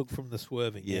I took from the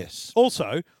swerving. Yes.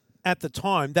 Also, at the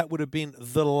time, that would have been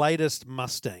the latest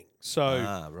Mustang.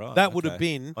 So right, that would have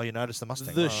okay. been you noticed the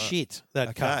Mustang. the Right. shit, that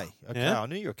okay. car. Okay. Yeah? I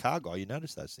knew you're a car guy. You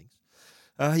noticed those things.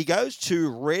 He goes to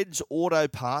Red's Auto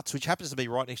Parts, which happens to be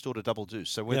right next door to Double Deuce.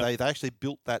 So where they actually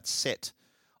built that set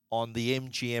on the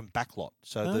MGM backlot.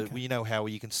 So you know how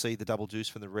you can see the Double Deuce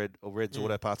from the Red's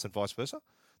Auto Parts and vice versa.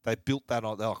 They built that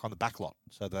on the back lot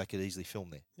so they could easily film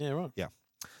there. Yeah, right. Yeah.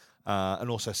 And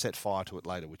also set fire to it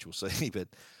later, which we'll see. But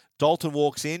Dalton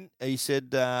walks in. He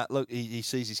said, look, he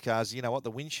sees his cars. You know what?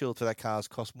 The windshield for that car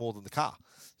costs more than the car.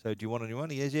 So do you want a new one?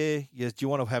 He goes, yeah. He goes, do you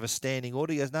want to have a standing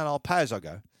order? He goes, no, I'll pay as I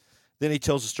go. Then he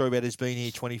tells a story about he's been here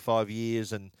 25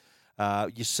 years. And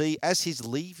you see, as he's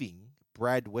leaving,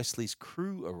 Brad Wesley's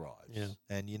crew arrives. Yeah.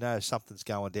 And you know something's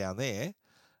going down there.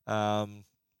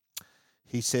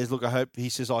 He says, look, I hope, he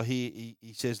says, he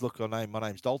says, look, my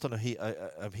name's Dalton.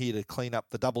 I'm here to clean up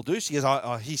the Double Deuce. He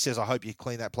goes, he says, I hope you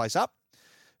clean that place up.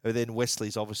 And then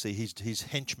Wesley's obviously, his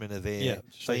henchmen are there. Yeah,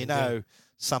 so you know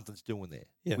something's doing there.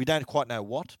 Yeah. We don't quite know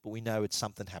what, but we know it's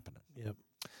something happening.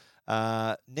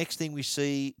 Yeah. Next thing we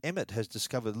see, Emmett has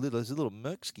discovered there's a little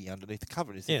Mercsky underneath the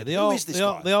cover. And Yeah, thinking, who is this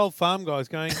guy? the old farm guy's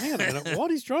going, hang on a minute,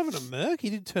 what? He's driving a Merc? He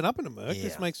didn't turn up in a Merc. Yeah.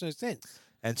 This makes no sense.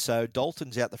 And so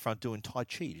Dalton's out the front doing Tai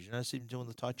Chi. Did you notice him doing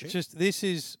the Tai Chi? This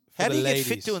is for How the do you ladies.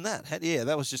 get fit doing that?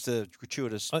 That was just a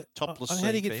gratuitous topless scene.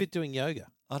 How do you get for him. fit doing yoga?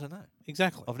 I don't know.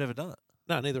 Exactly. I've never done it.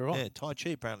 No, neither have I. Yeah, Tai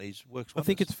Chi apparently works I wonders.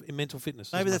 think it's mental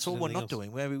fitness. Maybe as that's much all as we're anything not else.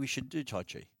 doing. Maybe we should do Tai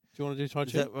Chi. Do you want to do Tai Chi?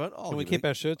 Is that right? Can we keep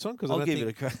our shirts on? Because I'll give it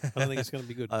a crack. I don't think it's going to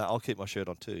be good. I'll keep my shirt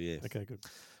on too, yeah. Okay, good.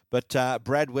 But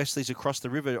Brad Wesley's across the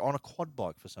river on a quad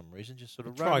bike for some reason, just sort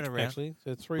of roaming around. Actually. It's a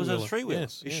Was three-wheeler. it a three-wheeler?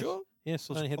 Yes. You yes. sure? Yes,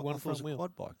 Was only it had a one quad- was front it a wheel.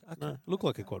 quad bike. Okay. No, it looked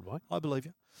like a quad bike. I believe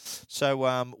you.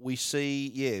 So we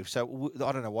see, so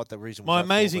I don't know what the reason was. My that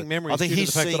for, amazing but memory I is think due to he's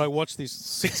the fact seeing, that I watched this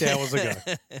 6 hours ago.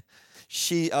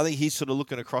 I think he's sort of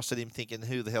looking across at him thinking,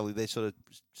 who the hell are they, sort of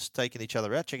just taking each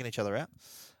other out, checking each other out.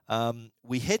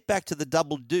 We head back to the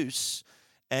Double Deuce,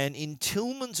 and in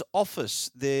Tillman's office,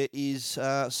 there is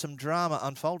some drama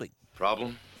unfolding.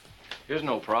 Problem? Here's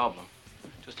no problem.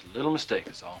 Just a little mistake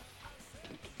is all.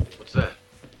 What's that?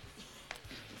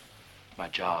 My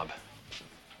job.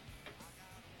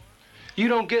 You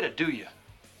don't get it, do you?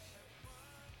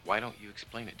 Why don't you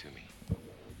explain it to me?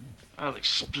 I'll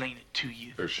explain it to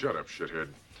you. Shut up, shithead.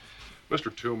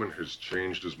 Mr. Tillman has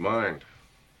changed his mind.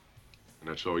 And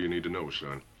that's all you need to know,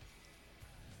 son.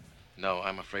 No,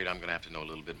 I'm afraid I'm gonna have to know a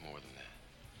little bit more than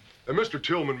that. And Mr.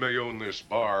 Tillman may own this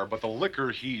bar, but the liquor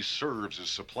he serves is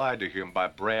supplied to him by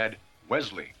Brad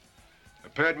Wesley.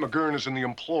 And Pat McGurn is in the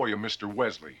employ of Mr.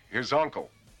 Wesley, his uncle,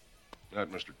 not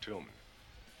Mr. Tillman.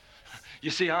 You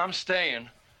see, I'm staying,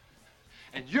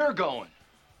 and you're going.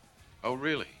 Oh,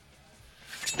 really?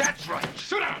 That's right.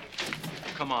 Sit down.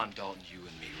 Come on, Dalton, you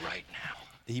and me right now.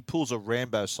 He pulls a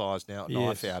Rambo-sized knife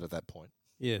Yes. out at that point.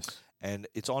 Yes. And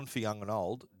it's on for young and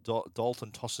old.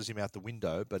 Dalton tosses him out the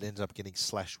window, but ends up getting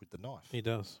slashed with the knife. He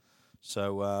does.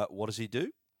 So what does he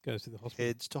do? Goes to the hospital.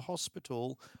 Heads to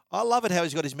hospital. I love it how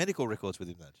he's got his medical records with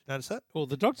him, though. Did you notice that? Well,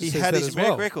 the doctor He says had that his as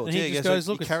medical well. records. And he Yeah, just goes, goes,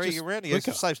 look, you it's carry just it around. He goes,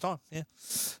 liquor. it saves time. Yeah.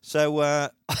 So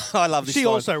I love this She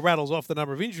line. also rattles off the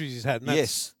number of injuries he's had. And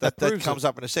Yes, that that proves comes it.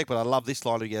 up in a sec, but I love this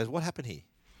line. He goes, what happened here?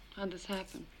 How'd this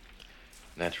happen?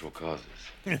 Natural causes.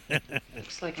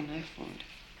 Looks like a knife wound.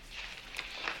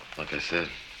 Like I said.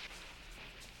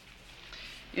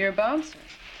 You're a bouncer.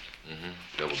 Mm-hmm.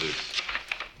 Double Deuce.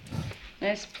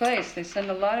 Nice place. They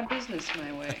send a lot of business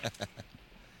my way.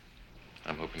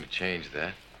 I'm hoping to change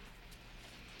that.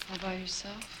 All by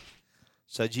yourself?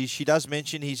 So she does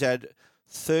mention he's had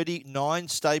 39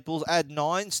 staples. Add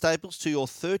 9 staples to your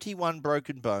 31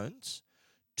 broken bones,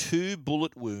 2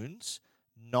 bullet wounds,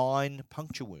 9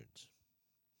 puncture wounds.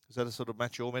 Does that sort of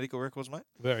match your medical records, mate?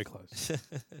 Very close.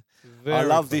 I Very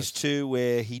love close. this too,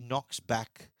 where he knocks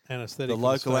back Anesthetic the for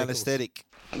local staples. anaesthetic.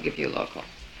 I'll give you a local.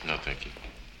 No, thank you.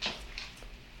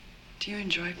 Do you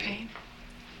enjoy pain?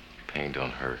 Pain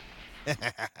don't hurt.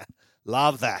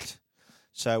 Love that.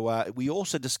 So we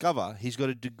also discover he's got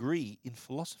a degree in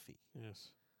philosophy. Yes.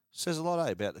 Says a lot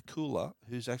about the cooler,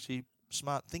 who's actually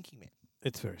smart thinking man.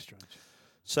 It's very strange.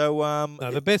 So No,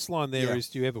 the best line there is,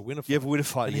 yeah. do you ever win a fight? You ever win a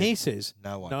fight? And Yeah. he says,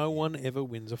 No one. no one ever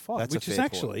wins a fight, That's a which is fair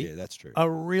point. actually Yeah, that's true. a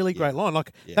really great line.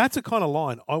 Like, Yeah. that's a kind of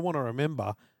line I want to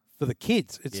remember for the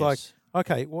kids. It's Yes. like,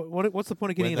 okay, what's the point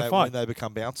of getting when in they, a fight? when they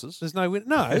become bouncers There's no win.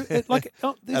 No, at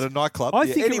a nightclub. I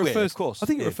yeah, think anywhere, it refers. of course. I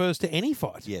think it Yeah. refers to any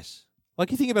fight. Yes.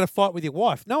 Like you think about a fight with your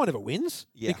wife. No one ever wins.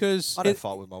 Yeah. Because I don't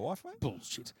fight with my wife, mate.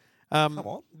 Bullshit. Come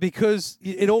on. Because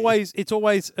it's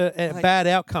always a Mate, bad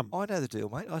outcome. I know the deal,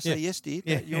 mate. I say Yeah. yes, dear.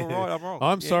 Yeah. You're right. I'm wrong.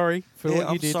 I'm Yeah. sorry for Yeah, what you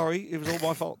I'm did. sorry. It was all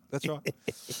my fault. That's right.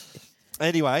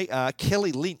 Anyway,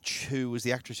 Kelly Lynch, who was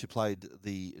the actress who played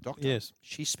the doctor, Yes.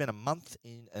 she spent a month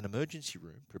in an emergency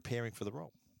room preparing for the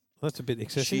role. That's a bit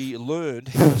excessive. She learned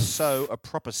how to sew a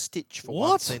proper stitch for one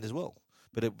What? scene as well.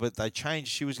 But they changed.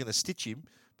 She was going to stitch him,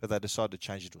 but they decided to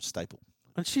change it to a staple.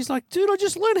 And she's like, dude, I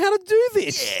just learned how to do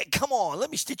this. Yeah, come on, let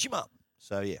me stitch him up.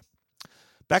 So yeah.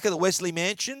 Back at the Wesley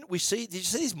mansion, we see. Did you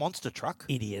see his monster truck?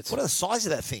 Idiot. What are the size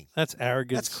of that thing? That's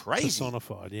arrogance. That's crazy.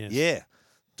 Personified, yes. Yeah.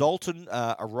 Dalton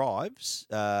arrives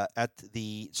at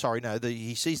the. Sorry, no.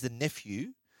 He sees the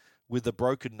nephew with the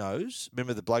broken nose.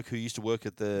 Remember the bloke who used to work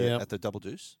at the Double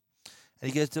Deuce?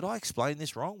 And he goes, "Did I explain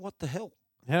this wrong? What the hell?"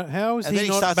 How is And then he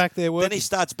not starts, back there working? Then he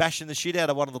starts bashing the shit out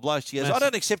of one of the blokes. He goes, Massive. "I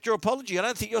don't accept your apology. I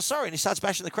don't think you're sorry." And he starts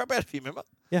bashing the crap out of you. Remember?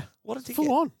 Yeah. What did he Full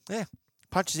get? on. Yeah.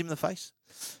 Punches him in the face.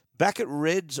 Back at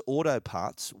Red's Auto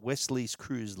Parts, Wesley's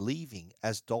crew's leaving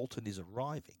as Dalton is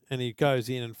arriving. And he goes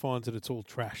in and finds that it's all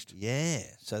trashed. Yeah.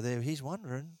 So there he's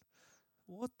wondering,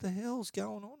 what the hell's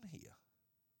going on here?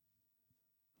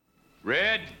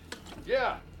 Red?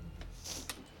 Yeah,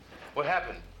 What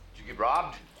happened? Did you get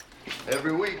robbed?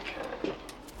 every week.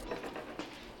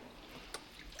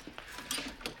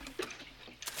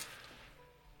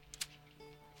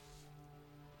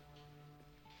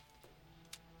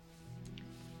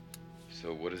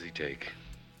 So what does he take?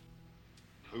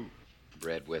 Who?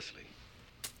 Brad Wesley.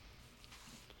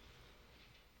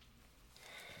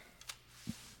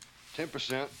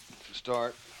 10% to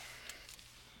start.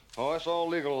 Oh, it's all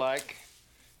legal like.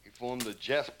 He formed the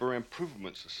Jasper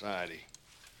Improvement Society.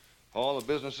 All the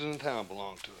businesses in town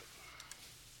belong to it.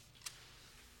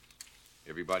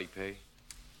 Everybody pay?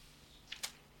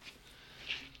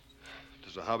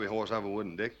 Does a hobby horse have a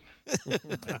wooden dick? I'm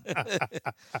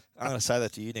going to say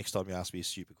that to you next time you ask me a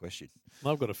stupid question.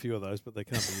 I've got a few of those, but they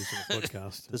can't be used in a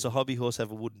podcast. Does a hobby horse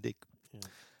have a wooden dick? Yeah.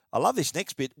 I love this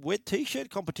next bit. Wet T-shirt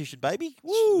competition, baby.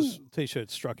 Woo!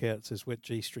 T-shirt struck out. It says wet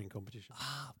G-string competition.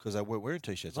 Because they weren't wearing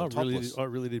T-shirts. I They were topless.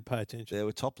 really did pay attention. They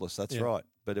were topless. That's Yeah. right.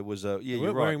 But it was They you're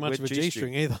weren't right. wearing much wet of a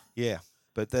G-string either. Yeah,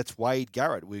 but that's Wade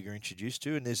Garrett we were introduced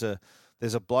to, and there's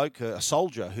a bloke, a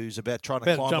soldier, who's about trying to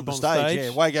About to climb on jump the on stage. stage, Yeah,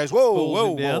 and Wade goes, "Whoa, pulls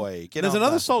whoa, him down. boy!" Get There's on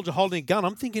another the-" soldier holding a gun.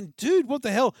 I'm thinking, dude, what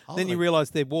the hell? Oh, Then you they- realise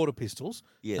they're water pistols,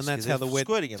 Yes, and that's 'cause how they're the wet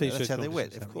squirting 'em. T-shirt That's how they're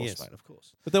wet. competitions Of happen. course, Yes. mate. Of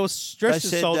course. But there was dressed They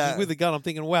as said, soldiers with a gun. I'm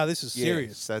thinking, wow, this is Yeah,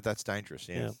 serious. so that's dangerous.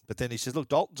 Yeah. Yeah. But then he says, "Look,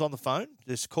 Dalton's on the phone.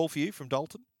 There's a call for you from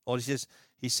Dalton." Or he says,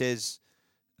 he goes,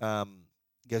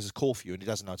 "There's a call for you," and he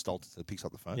doesn't know it's Dalton, so he picks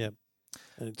up the phone. Yeah.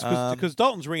 And it's because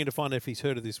Dalton's ringing to find out if he's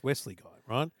heard of this Wesley guy,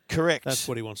 right? Correct. That's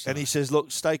what he wants to And know. he says,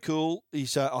 "Look, stay cool."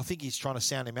 He's, I think he's trying to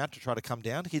sound him out to try to come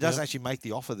down. He doesn't actually make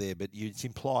the offer there, but it's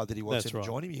implied that he wants That's him right. to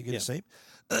join him. You're going Yeah. to see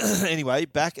him. Anyway,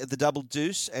 back at the Double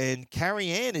Deuce, and Carrie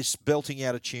Ann is belting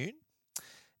out a tune,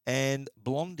 and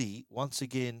Blondie once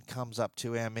again comes up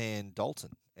to our man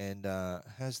Dalton and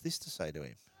has this to say to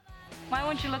him. Why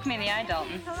won't you look me in the eye,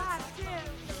 Dalton?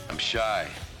 I'm shy.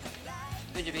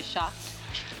 Would you be shocked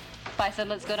if I said,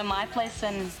 let's go to my place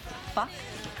and fuck?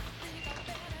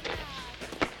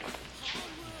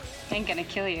 Ain't gonna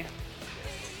kill you.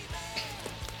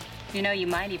 You know, you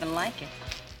might even like it.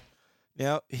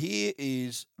 Now, here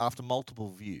is, after multiple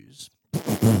views,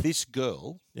 this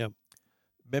girl. Yep.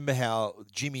 Remember how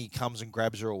Jimmy comes and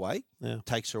grabs her away? Yeah.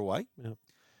 Takes her away? Yep.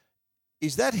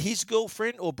 Is that his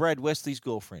girlfriend or Brad Wesley's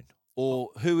girlfriend? Or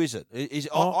who is it?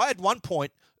 I had one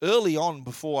point early on,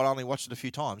 before I only watched it a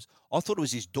few times, I thought it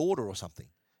was his daughter or something.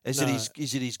 Is it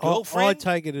his girlfriend? I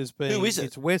take it as being Who is it?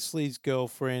 It's Wesley's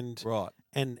girlfriend. Right.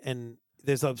 And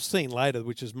there's a scene later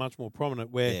which is much more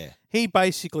prominent where Yeah. he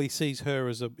basically sees her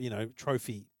as a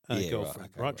trophy Yeah, right, girlfriend,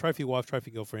 okay, right? right. Trophy wife,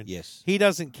 trophy girlfriend. Yes. He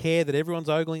doesn't care that everyone's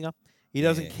ogling her. He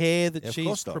doesn't Yeah. care that Yeah, of she's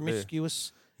course not, yeah.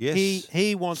 promiscuous. Yes.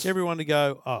 He wants everyone to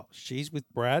go, oh, she's with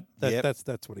Brad. Yep.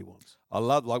 That's what he wants. I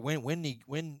love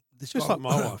when this Just guy, like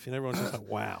my wife, everyone's just like,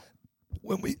 wow.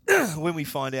 when we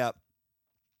find out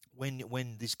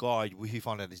when this guy, we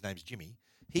find out his name's Jimmy,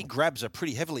 he grabs her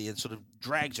pretty heavily and sort of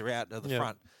drags her out to the Yeah.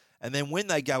 front. And then when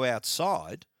they go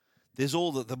outside, there's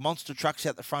all the monster trucks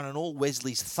out the front, and all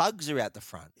Wesley's thugs are out the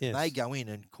front. Yes. And they go in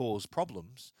and cause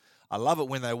problems. I love it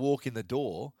when they walk in the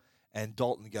door and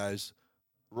Dalton goes,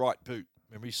 "Right boot."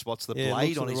 Remember, he spots the Yeah,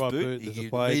 blade looks at on the his right boot. boot, there's He a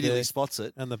blade immediately there, spots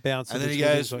it. and the bouncer And then he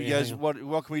that's goes, with him, so, yeah, hang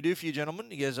 "What can we do for you, gentlemen?"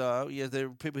 He goes, "Yeah, there are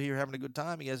people here having a good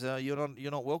time." He goes,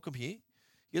 "You're not welcome here."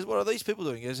 He goes, "What are these people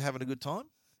doing?" He goes, "Having a good time."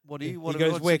 What do you? What he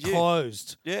have goes, I "We're said you?"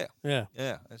 closed. Yeah, Yeah.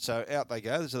 yeah. And so out they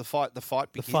go. So the fight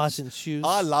begins. The fight ensues.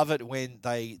 I love it when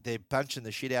they're punching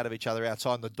the shit out of each other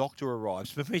outside, and the doctor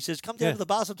arrives. Remember, he says, "Come down Yeah. to the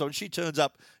bar sometime." And she turns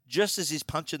up just as he's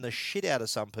punching the shit out of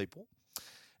some people.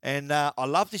 And I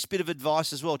love this bit of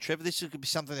advice as well, Trevor. This could be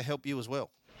something to help you as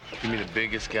well. Give me the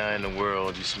biggest guy in the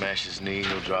world. You smash his knee,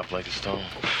 he'll drop like a stone.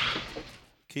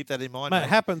 Keep that in mind. Mate, it mate.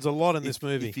 happens a lot in this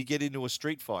movie. If you get into a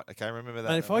street fight, okay, remember that.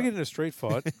 And if I get in a street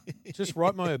fight, just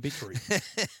write my obituary.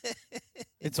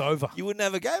 It's over. You wouldn't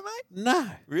have a go, mate? No.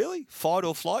 Really? Fight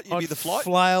or flight? You'd I'd be the flight?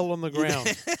 flail on the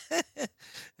ground.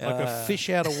 Like a fish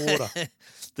out of water.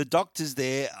 The doctor's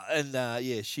there, and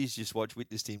she's just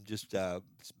witnessed him just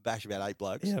bash about 8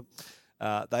 blokes. Yep.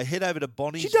 They head over to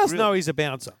Bonnie's She does Grill. know he's a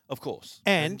bouncer. Of course.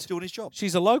 And he's doing his job.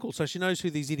 She's a local, so she knows who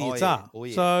these idiots yeah. are. Oh,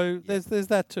 yeah. So there's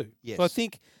that too. Yes. So I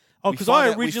think, We because find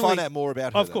I out- originally we find out more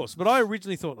about her, Of though. course, but I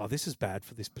originally thought, this is bad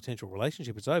for this potential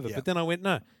relationship. It's over. Yeah. But then I went,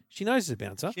 no, she knows he's a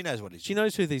bouncer. She knows what he's She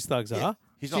knows who these thugs Yeah. are.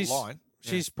 He's not lying. Yeah.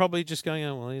 She's probably just going,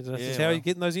 oh, well, that's Yeah, just how well, he's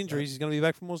getting those injuries. He's going to be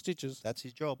back for more stitches. That's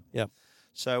his job. Yeah.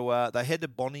 So they head to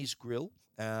Bonnie's Grill,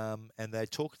 and they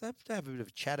talk. They have a bit of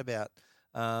a chat about.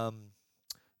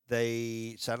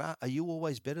 They say, "Are you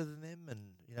always better than them?"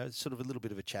 And it's sort of a little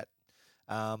bit of a chat.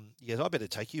 He goes, "I better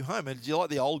take you home." And do you like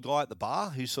the old guy at the bar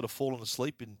who's sort of fallen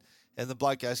asleep? And the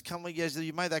bloke goes, "Come on," he goes,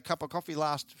 "You made that cup of coffee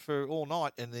last for all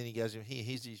night." And then he goes,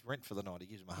 "Here's his rent for the night." He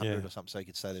gives him $100 or something, so he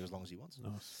can stay there as long as he wants.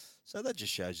 Nice. So that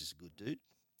just shows he's a good dude.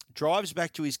 Drives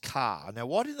back to his car. Now,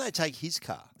 why didn't they take his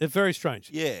car? They're very strange.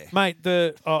 Yeah. Mate,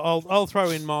 I'll throw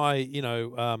in my,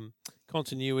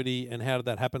 continuity and how did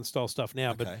that happen style stuff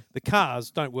now, but the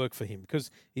cars don't work for him because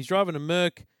he's driving a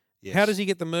Merc. Yes. How does he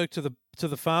get the Merc to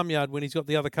the farmyard when he's got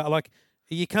the other car? Like,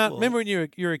 you can't. Remember when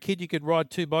you're a kid, you could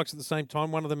ride 2 bikes at the same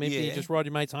time, one of them empty, you Yeah. just ride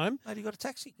your mate's home? Mate, he got a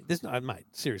taxi. There's no, mate,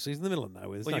 seriously, he's in the middle of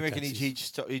nowhere. There's Well, no you reckon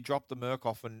taxis. he dropped the Merc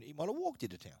off and he might have walked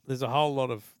into town? There's a whole lot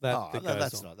of that Oh, that no, goes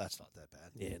that's on. not that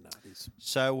bad. Yeah, no, it is.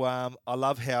 So I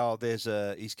love how there's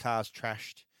his car's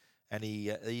trashed, and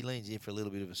he leans in for a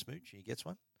little bit of a smooch. And he gets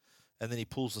one, and then he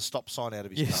pulls the stop sign out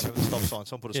of his Yes. car. Remember the stop sign.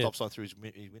 Someone put a Yeah. stop sign through his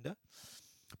window.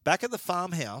 Back at the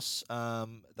farmhouse,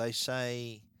 they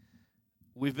say,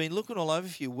 "We've been looking all over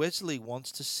for you. Wesley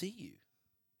wants to see you.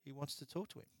 He wants to talk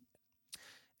to him."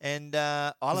 And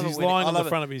I love he's it when lying I on the love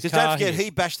front it. of his 'Cause car don't forget, here. he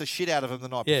bashed the shit out of them the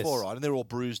night Yes. before, right? And they're all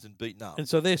bruised and beaten up. And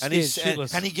so they're scared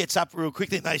shitless. And he gets up real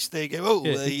quickly, and they go, "Oh!"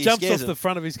 Yeah, he he jumps scares off them. the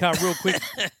front of his car real quick,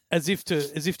 as if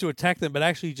to attack them, but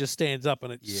actually just stands up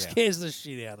and it Yeah. scares the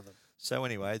shit out of them. So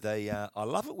anyway, I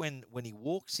love it when he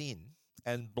walks in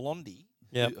and Blondie,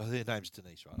 Yep. her name's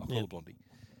Denise, right? I'll call Yep. her Blondie.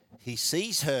 He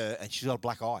sees her and she's got a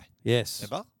black eye. Yes.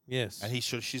 Remember? Yes. And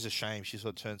she's ashamed. She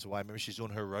sort of turns away. Remember, she's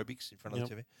doing her aerobics in front of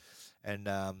the TV,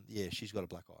 and she's got a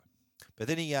black eye. But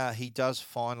then he does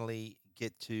finally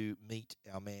get to meet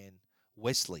our man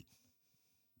Wesley.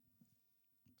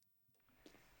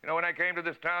 You know, when I came to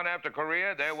this town after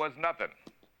Korea, there was nothing.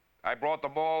 I brought the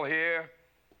mall here.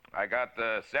 I got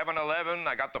the 7-Eleven.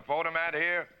 I got the photomat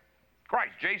here.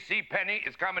 Christ, J.C. Penney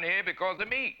is coming here because of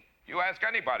me. You ask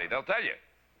anybody, they'll tell you.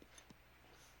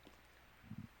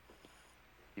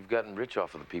 You've gotten rich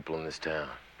off of the people in this town.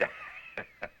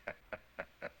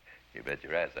 You bet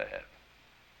your ass I have.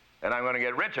 And I'm going to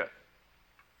get richer.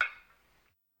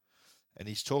 And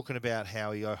he's talking about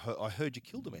how I heard you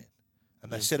killed a man,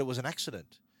 and they said it was an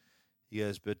accident. He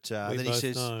goes, but We then he both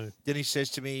says, know. then he says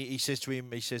to me, he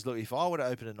says, look, if I were to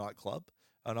open a nightclub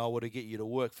and I were to get you to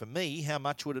work for me, how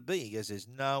much would it be? He goes, there's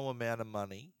no amount of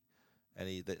money,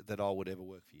 and that I would ever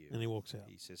work for you. And he walks out.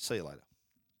 He says, see you later.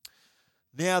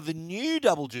 Now the new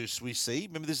Double Juice we see.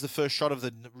 Remember, this is the first shot of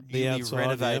the newly outside,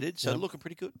 renovated, yep, so yep. looking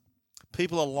pretty good.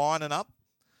 People are lining up,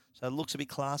 so it looks a bit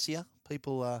classier.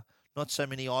 People not so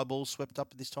many eyeballs swept up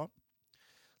at this time.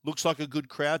 Looks like a good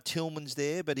crowd. Tillman's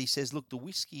there, but he says, look, the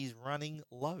whiskey is running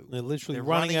low. They're literally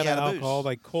running out of alcohol.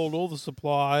 They called all the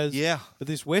suppliers. Yeah. But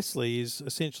this Wesley is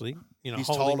essentially, He's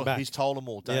holding back. He's told them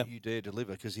all, don't Yep. you dare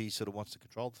deliver, because he sort of wants to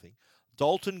control the thing.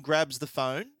 Dalton grabs the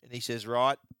phone and he says,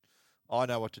 right, I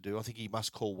know what to do. I think he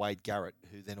must call Wade Garrett,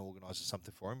 who then organises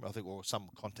something for him. I think, or some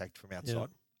contact from outside.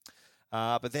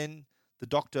 But then the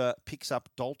doctor picks up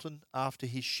Dalton after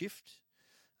his shift,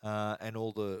 and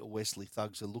all the Wesley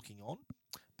thugs are looking on.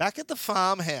 Back at the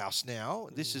farmhouse now.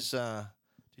 This is.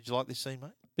 Did you like this scene,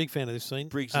 mate? Big fan of this scene.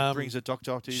 Brings a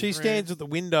doctor to his She room. stands at the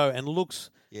window and looks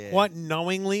quite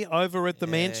knowingly over at the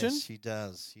mansion. She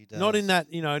does. She does. Not in that,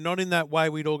 not in that way.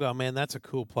 We'd all go, man, that's a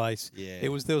cool place. Yeah.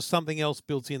 There was something else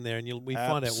built in there, and we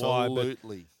find out why.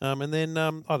 Absolutely. And then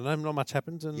I don't know, not much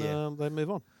happens, and they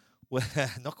move on. Well,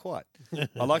 not quite.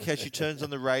 I like how she turns on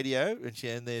the radio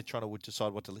and they're trying to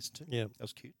decide what to listen to. Yeah, that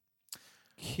was cute.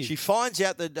 She finds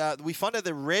out that we find out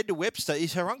that Red Webster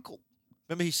is her uncle.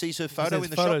 Remember, he sees her photo There's in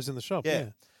the photos shop. in the shop. Yeah.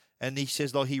 And he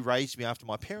says, "Like he raised me after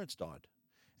my parents died,"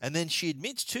 and then she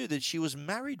admits too that she was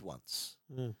married once.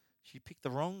 Mm. She picked the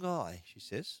wrong guy. She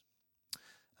says.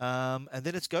 and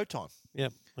then it's go time.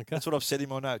 Yep. Okay. That's what I've said in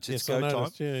my notes. It's Yes, I go time.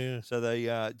 noticed. Yeah. So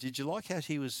they did you like how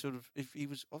he was sort of if he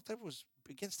was that was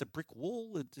against a brick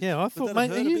wall? Yeah, I would thought, that mate,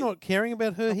 have are hurt a you bit? not caring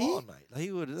about her Come here? on, mate.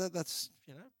 He would. That's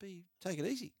take it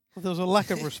easy. Well, there was a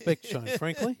lack of respect shown,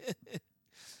 frankly.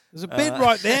 There's a bed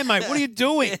right there, mate. What are you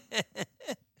doing?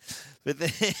 But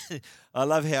then I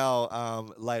love how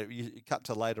later you cut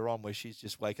to later on where she's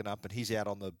just waking up and he's out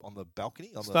on the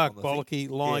balcony on Stark the thing. Bollocky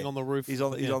lying on the roof. He's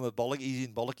on the bollocky. He's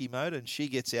in bollocky mode, and she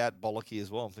gets out bollocky as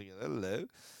well. I'm thinking, hello.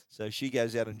 So she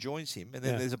goes out and joins him, and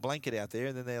then there's a blanket out there,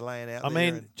 and then they're laying out. I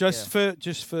there mean, and,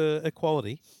 just for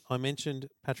equality, I mentioned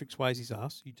Patrick Swayze's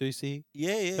ass. You do see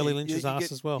Kelly Lynch's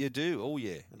ass as well. You do. Oh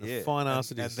yeah, And a fine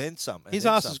ass it is. and then some. His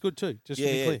ass is good too. Just to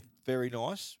be clear. Very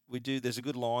nice. We do. There's a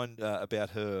good line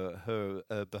about her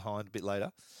behind a bit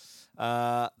later.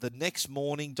 The next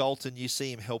morning, Dalton, you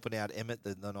see him helping out Emmett,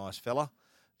 the nice fella.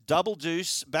 Double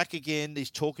Deuce back again.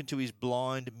 He's talking to his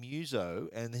blind muso,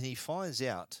 and then he finds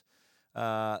out.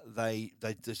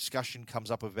 The discussion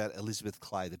comes up about Elizabeth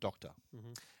Clay, the doctor,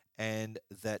 and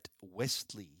that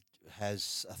Wesley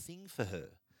has a thing for her,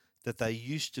 that they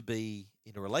used to be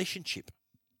in a relationship.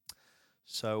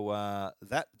 So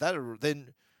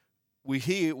then we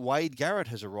hear Wade Garrett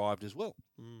has arrived as well.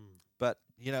 But,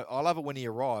 I love it when he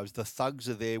arrives. The thugs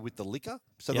are there with the liquor.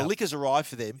 So the liquor's arrived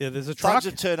for them. Yeah, there's a thugs truck.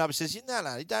 have turned up and says,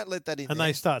 no, don't let that in And there.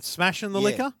 they start smashing the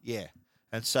liquor. Yeah.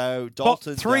 And so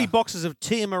Dalton... 3 boxes of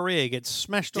Tia Maria get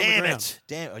smashed on the ground.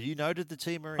 Damn it. Oh, you noted the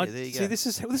Tia Maria. There you See, go. this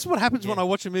is what happens when I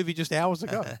watch a movie just hours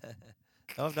ago.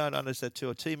 I've not understood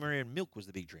too. Tia Maria and milk was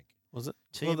the big drink. Was it?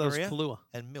 Tia Well, that was Maria Kahlua.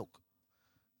 and milk.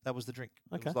 That was the drink.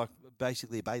 Okay. It was like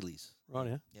basically a Bailey's. Right,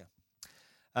 yeah.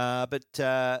 Yeah.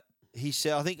 But he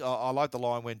said, I think I like the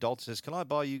line when Dalton says, can I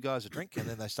buy you guys a drink? And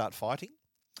then they start fighting.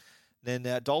 Then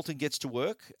Dalton gets to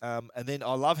work. And then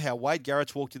I love how Wade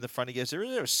Garrett's walked in the front. He goes, is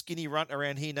there a skinny runt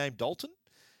around here named Dalton?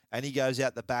 And he goes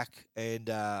out the back and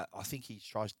I think he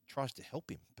tries to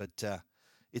help him. But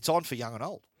it's on for young and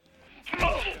old.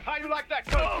 How you like that,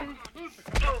 Coach?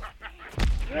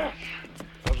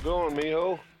 How's it going,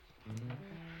 mijo?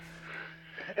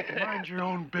 Mind your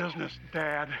own business,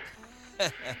 Dad.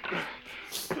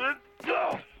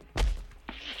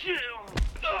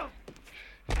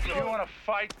 You want to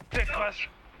fight, Dickless?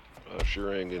 I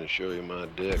sure ain't gonna show you my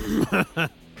dick.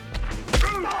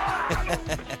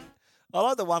 I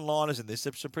like the one-liners in this.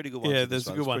 There's some pretty good ones. Yeah, in there's this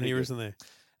a one. good It's one pretty here, good. isn't there?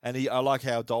 And I like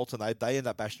how Dalton, they end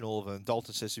up bashing all of them. And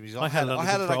Dalton says to him, I had it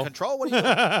under control. What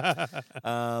are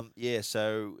you doing?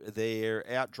 So they're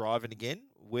out driving again.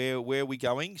 Where are we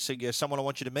going? So someone I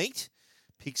want you to meet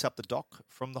picks up the doc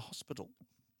from the hospital.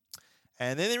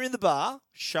 And then they're in the bar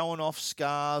showing off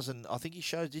scars, and I think he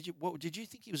shows. Did you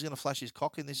think he was going to flash his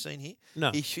cock in this scene here? No.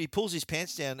 He pulls his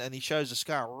pants down and he shows a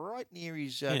scar right near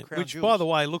his crown which, jewels. by the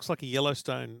way, looks like a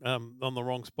Yellowstone on the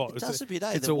wrong spot. It does a bit,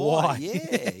 eh? It's The a Y.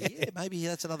 Yeah. Maybe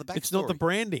that's another backstory. It's not the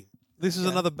branding. This is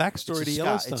another backstory to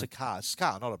Yellowstone. It's a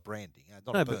scar, not a branding,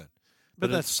 not No, a burn. but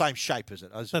But that's it's the same shape as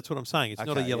it. That's what I'm saying. It's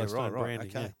not a Yellowstone branding.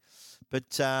 Okay. Yeah.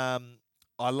 But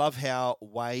I love how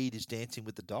Wade is dancing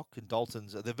with the doc, and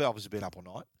Dalton's. They've obviously been up all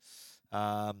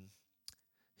night.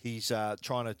 He's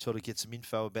trying to sort of get some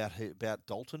info about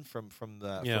Dalton from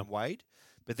Wade,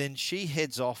 but then she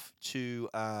heads off to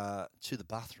the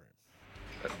bathroom.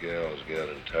 That gal's got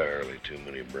entirely too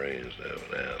many brains to have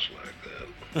an ass like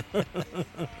that.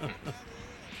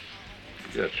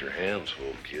 You got your hands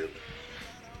full, kid.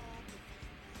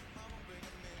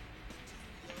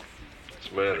 What's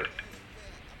the matter?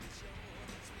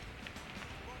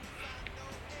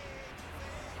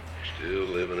 Still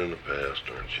living in the past,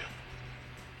 aren't you?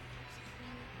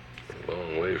 A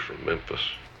long way from Memphis.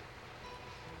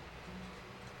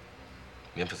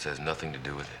 Memphis has nothing to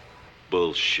do with it.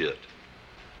 Bullshit.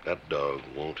 That dog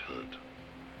won't hunt.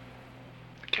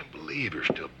 I can't believe you're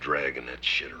still dragging that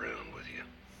shit around with you.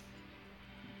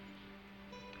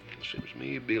 It seems to me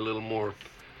you'd be a little more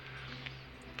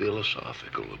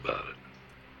philosophical about it.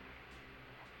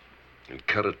 And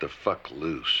cut it the fuck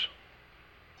loose.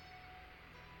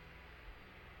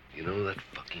 You know that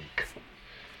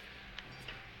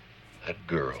that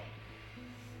girl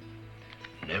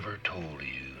never told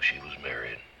you she was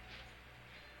married.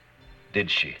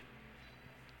 Did she?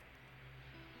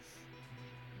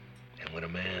 And when a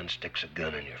man sticks a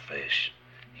gun in your face,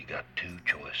 you got two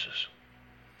choices.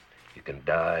 You can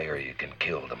die or you can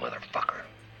kill the motherfucker.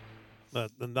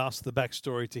 And that's the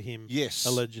backstory to him. Yes,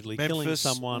 Allegedly killing Memphis,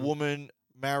 someone. Woman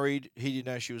married. He didn't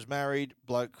know she was married.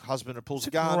 Bloke, husband, pulls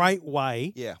It's a a gun. great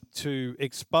way to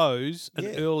expose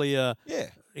an earlier,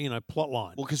 plot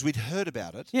line. Well, because we'd heard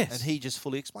about it, Yes. and he just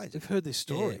fully explains it. We've heard this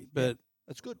story, but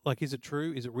That's good. Like, is it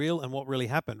true? Is it real? And what really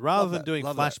happened? Rather than doing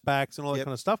flashbacks and all that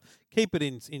kind of stuff, keep it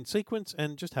in sequence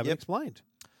and just have it explained.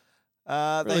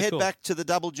 They Really head cool. back to the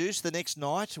Double Juice the next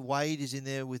night. Wade is in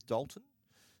there with Dalton.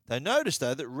 They notice,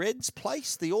 though, that Red's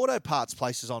place, the auto parts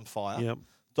place, is on fire. Yep.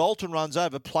 Dalton runs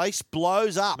over. Place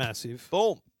blows up. Massive.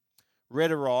 Boom.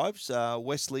 Red arrives.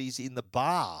 Wesley's in the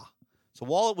bar. So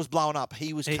while it was blowing up,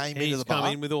 came into the bar. He's come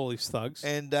in with all his thugs.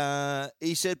 And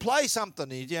he said, play something.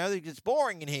 It's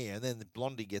boring in here. And then the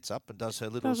Blondie gets up and does her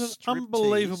little Does an strip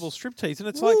unbelievable striptease. And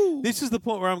it's like, this is the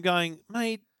point where I'm going,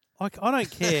 mate, like, I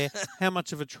don't care how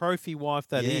much of a trophy wife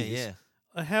that is.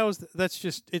 Yeah. How is that's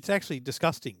just, it's actually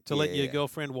disgusting to let your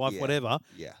girlfriend, wife, whatever,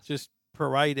 just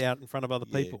parade out in front of other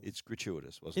people. It's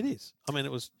gratuitous, wasn't It it? is. I mean,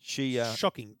 it was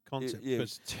shocking concept. It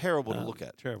was terrible to look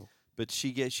at. Terrible. But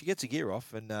she gets a gear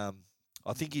off, and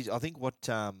I think what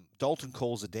Dalton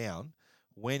calls her down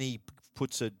when he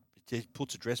puts a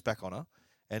dress back on her,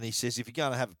 and he says, if you're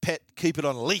going to have a pet, keep it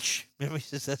on a leash. Remember he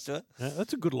says that to her? Yeah,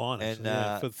 that's a good line, And,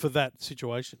 actually, for that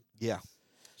situation. Yeah.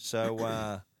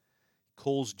 So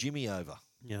calls Jimmy over.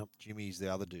 Yeah. Jimmy's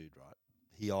the other dude, right?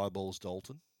 He eyeballs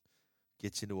Dalton,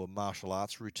 gets into a martial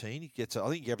arts routine. I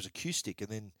think he grabs a cue stick and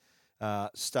then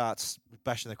starts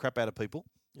bashing the crap out of people.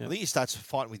 Yep. I think he starts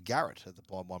fighting with Garrett at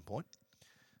one point.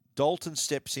 Dalton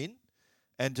steps in,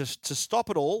 and just to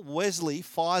stop it all, Wesley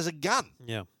fires a gun.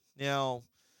 Yeah. Now,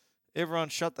 everyone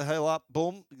shut the hell up.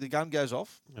 Boom, the gun goes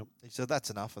off. Yep. He said, that's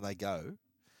enough, and they go.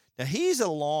 Now, here's a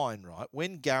line, right?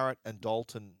 When Garrett and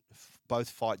Dalton both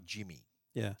fight Jimmy,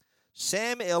 Yeah.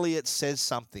 Sam Elliott says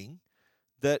something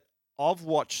that I've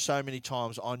watched so many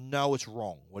times, I know it's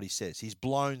wrong what he says. He's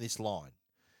blown this line.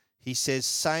 He says,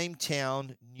 same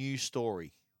town, new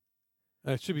story.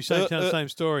 It should be same town, same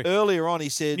story. Earlier on, he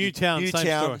said, New town,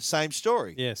 same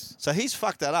story. Yes. So he's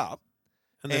fucked that up.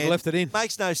 And they've left it in.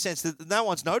 Makes no sense. That no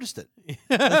one's noticed it.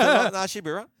 No, she'd be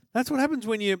right. That's what happens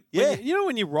when you,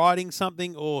 when you're writing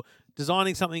something or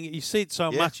designing something, you see it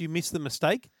so much you miss the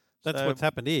mistake. That's So what's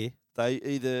happened here.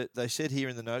 They said here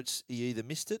in the notes, he either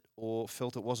missed it or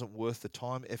felt it wasn't worth the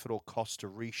time, effort, or cost to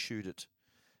reshoot it.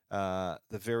 The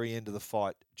very end of the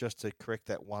fight, just to correct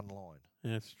that one line.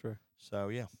 Yeah, that's true. So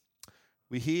yeah,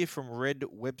 we hear from Red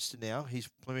Webster now. His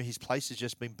place has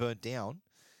just been burnt down,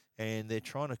 and they're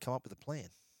trying to come up with a plan.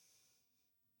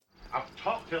 I've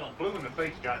talked till I'm blue in the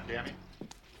face, goddammit.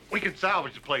 We can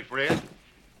salvage the place, Red.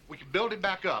 We can build it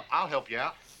back up. I'll help you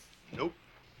out. Nope.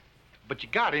 But you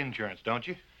got insurance, don't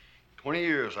you? 20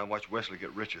 years I watched Wesley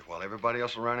get richer while everybody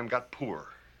else around him got poorer.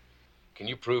 Can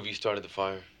you prove he started the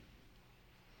fire?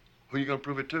 Who you gonna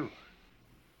prove it to?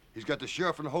 He's got the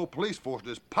sheriff and the whole police force in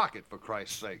his pocket, for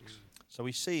Christ's sakes. So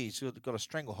we see he's got a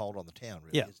stranglehold on the town,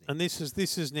 really. Yeah, isn't he? and this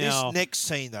is now. This next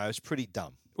scene though is pretty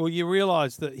dumb. Well, you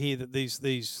realise that here that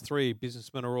these three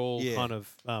businessmen are all kind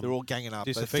of they're all ganging up.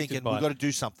 They're disaffected thinking by we've it. got to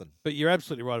do something. But you're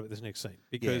absolutely right about this next scene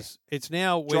because it's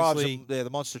now Drives Wesley them, the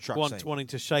monster truck scene. wanting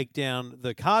to shake down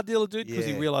the car dealer dude because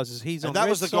he Yeah. realises he's on And that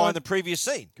was the Red's guy in side. the previous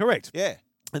scene. Correct. Yeah.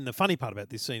 And the funny part about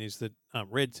this scene is that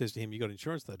Red says to him, "You got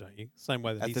insurance, though, don't you?" Same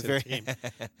way that At he the said very- to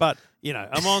him. But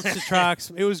a monster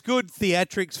trucks. It was good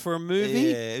theatrics for a movie.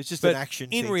 Yeah, it was just but an action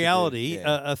thing In to do, reality,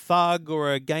 yeah. a thug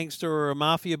or a gangster or a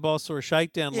mafia boss or a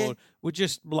shakedown lord would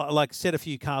just like set a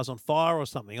few cars on fire or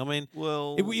something. I mean,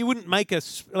 well, you wouldn't make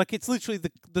us like it's literally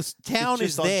the town it's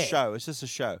is just there. on show. It's just a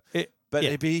show. But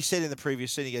he said in the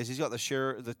previous scene, he goes, he's got the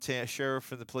sheriff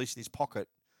and the police in his pocket,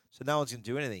 so no one's going to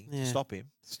do anything to stop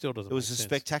him. Still doesn't. It was make a sense.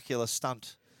 spectacular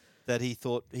stunt that he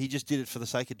thought he just did it for the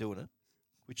sake of doing it,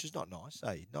 which is not nice.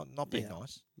 Hey, not being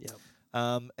nice. Yeah.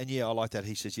 And I like that.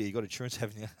 He says, "Yeah, you got insurance,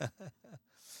 haven't you?"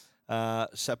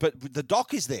 But the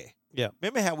doc is there. Yeah.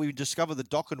 Remember how we discovered the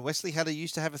Doc and Wesley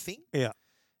used to have a thing? Yeah.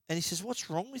 And he says, "What's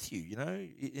wrong with you?"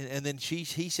 And then he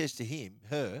says to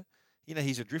her,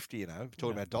 he's a drifter.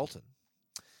 Talking about Dalton.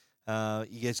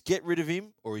 He goes, "Get rid of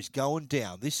him, or he's going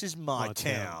down. This is my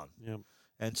town." Yep.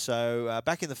 And so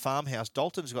back in the farmhouse,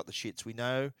 Dalton's got the shits. We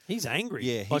know He's angry.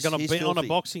 Yeah, like on a filthy.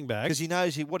 boxing bag because he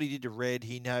knows what he did to Red.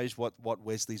 He knows what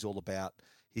Wesley's all about.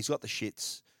 He's got the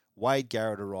shits. Wade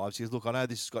Garrett arrives. He goes, "Look, I know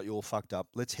this has got you all fucked up.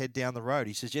 Let's head down the road."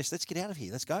 He says, "Yes, let's get out of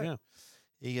here. Let's go." Yeah.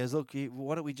 He goes, "Look,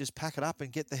 why don't we just pack it up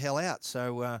and get the hell out?"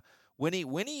 So when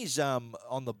he's on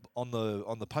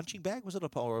the punching bag, was it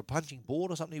or a punching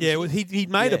board or something? He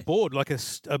made a board like a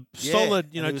solid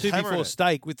and he was hammering 2x4 it.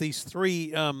 steak with these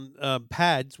three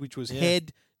pads, which was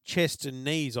head, chest, and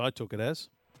knees. I took it as.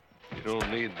 You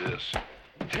don't need this.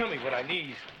 Tell me what I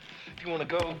need. If you want to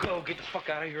go, get the fuck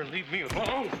out of here and leave me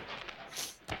alone.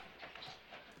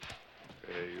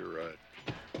 Yeah, you're right.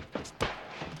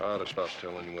 I ought to stop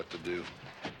telling you what to do.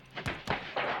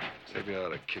 Maybe I ought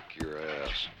to kick your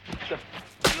ass.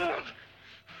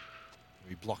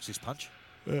 He blocks his punch.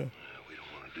 We don't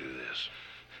want to do this.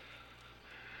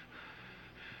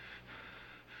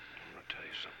 I'm going to tell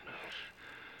you something else.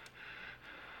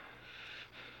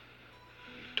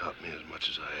 You taught me as much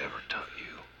as I ever taught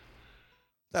you.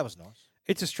 That was nice.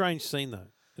 It's a strange scene, though.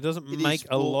 It doesn't It make is.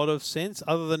 a Well- lot of sense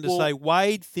other than to well, say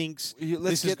Wade thinks let's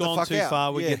this has get the gone fuck too out.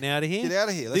 far. We're Yeah. getting out of here. Get out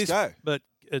of here. Let's go. But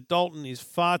Dalton is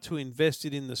far too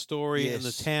invested in the story and the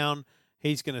Yes. town.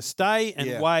 He's going to stay, and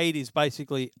Yeah. Wade is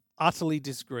basically utterly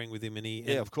disagreeing with him, and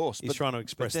Yeah, of course. he's trying to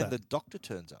express but then that. the doctor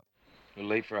turns up. You're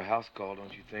late for a house call,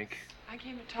 don't you think? I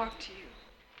came to talk to you.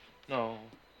 No.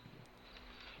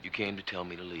 You came to tell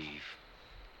me to leave.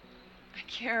 I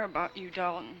care about you,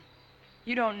 Dalton.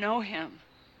 You don't know him.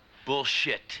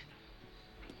 Bullshit.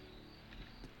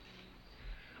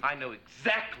 I know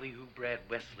exactly who Brad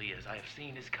Wesley is. I have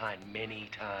seen his kind many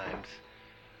times.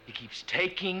 He keeps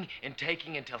taking and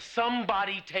taking until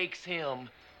somebody takes him.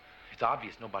 It's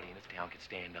obvious nobody in this town can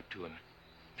stand up to him.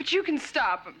 But you can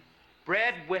stop him.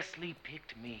 Brad Wesley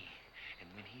picked me, and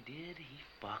when he did, he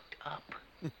fucked up.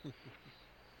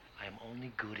 I am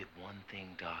only good at one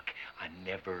thing, Doc. I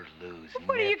never lose.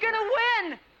 What are you never. gonna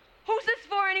win? Who's this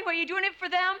for anyway? You doing it for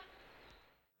them?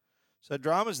 So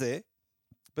drama's there.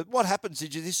 But what happens?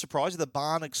 Did you this surprise you? The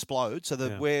barn explodes. So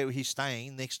Yeah. where he's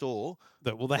staying next door.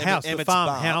 The Emmett- house, the Emmett's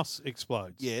farmhouse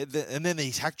explodes. Yeah, and then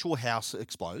his actual house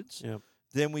explodes. Yeah.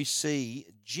 Then we see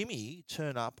Jimmy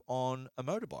turn up on a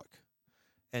motorbike,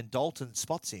 and Dalton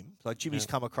spots him. Like Jimmy's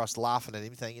Yeah. come across, laughing at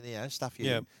him, thinking, stuff you.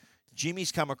 Yeah. do.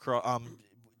 Jimmy's come across.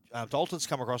 Dalton's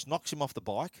come across, knocks him off the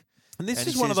bike. And this and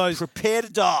is he one of says, those. Prepare to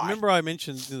die. Remember, I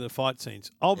mentioned the fight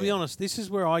scenes. I'll be honest. This is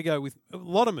where I go with a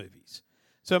lot of movies.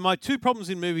 So my two problems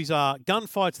in movies are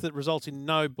gunfights that result in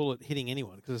no bullet hitting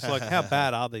anyone, because it's like, how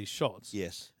bad are these shots?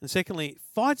 Yes. And secondly,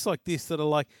 fights like this that are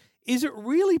like, is it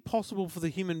really possible for the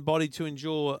human body to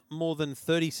endure more than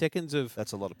 30 seconds of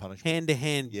That's a lot of punishment.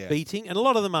 hand-to-hand Yeah. beating? And a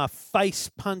lot of them are face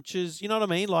punches. You know what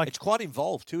I mean? Like, It's quite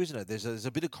involved too, isn't it? There's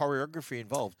a bit of choreography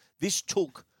involved. This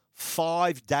took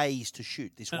 5 days to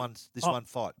shoot. This one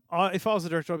fight. if I was the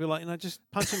director, I'd be like, just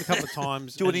punch him a couple of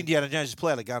times. Do an and Indiana Jones, just pull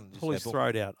out a gun. and just pull his boom.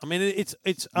 throat out. I mean, it's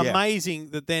Yeah. amazing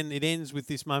that then it ends with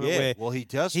this moment Yeah, where well, he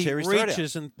does he tear his throat out.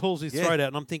 reaches and pulls his Yeah. throat out,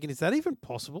 and I'm thinking, is that even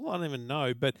possible? I don't even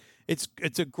know, but it's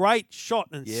a great shot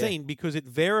and Yeah. scene because it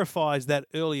verifies that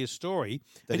earlier story,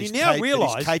 That and you he's now that he's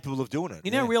realize capable of doing it. you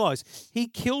now yeah. realize he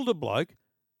killed a bloke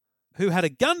who had a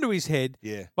gun to his head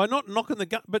Yeah. by not knocking the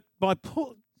gun, but by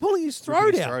pulling his Ripping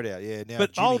throat his out. throat out, yeah. Now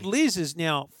But Jimmy- old Liz is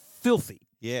now filthy.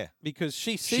 Yeah. Because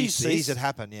she She sees sees this. it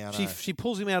happen, yeah, I know. She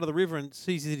pulls him out of the river and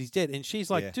sees that he's dead, and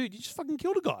she's like, Yeah. "Dude, you just fucking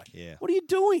killed a guy. Yeah. What are you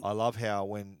doing?" I love how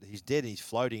when he's dead, he's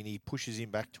floating, he pushes him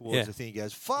back towards Yeah. the thing. He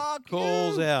goes, "Fuck!"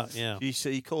 Calls you." out, yeah.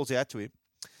 He calls out to him,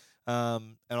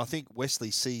 and I think Wesley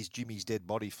sees Jimmy's dead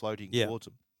body floating Yeah. towards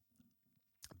him.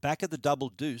 Back at the Double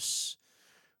Deuce,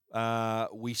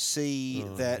 we see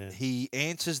that yeah. he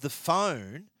answers the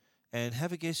phone, and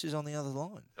have a guess who's on the other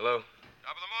line. Hello?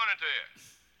 Top of the morning to you.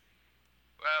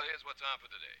 Well, here's what's on for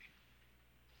today.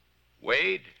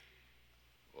 Wade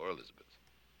or Elizabeth?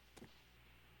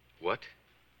 What?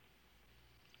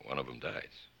 One of them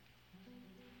dies.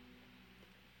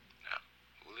 Now,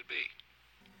 who will it be?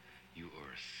 You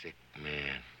are a sick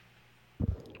man.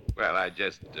 Well, I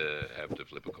just have to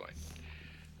flip a coin.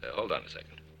 Hold on a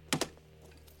second.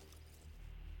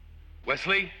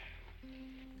 Wesley?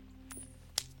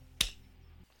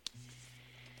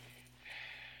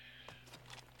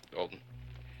 Dalton,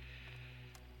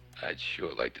 I'd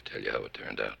sure like to tell you how it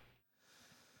turned out.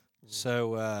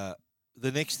 So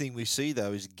the next thing we see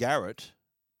though is Garrett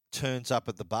turns up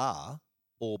at the bar,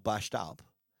 all bashed up,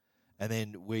 and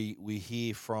then we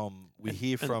hear from And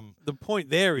the the point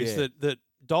there is Yeah. that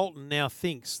Dalton now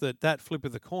thinks that flip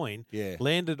of the coin Yeah.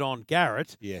 landed on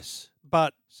Garrett. Yes.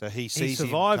 But So he he sees him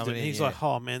survived it. coming in, He's yeah. like,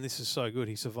 "Oh man, this is so good.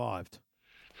 He survived."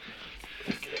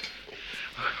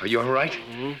 Are you all right?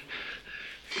 Mm-hmm.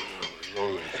 There's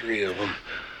only 3 of them.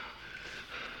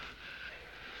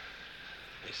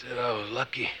 They said I was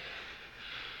lucky.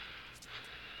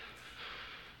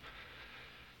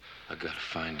 I gotta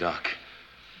find Doc.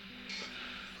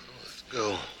 Let's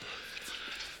go.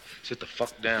 Sit the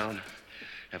fuck down.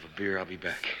 Have a beer. I'll be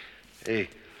back. Hey.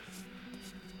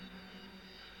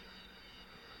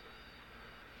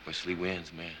 Wesley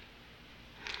wins, man.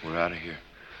 We're out of here.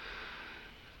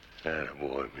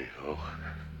 Attaboy, mijo.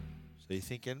 So you're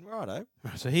thinking, righto.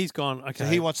 So he's gone. Okay, So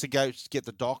he wants to go get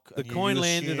the doc. The and coin you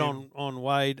landed assume- on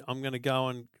Wade. I'm going to go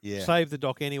and Yeah. save the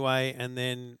doc anyway, and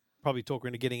then probably talk her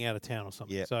into getting out of town or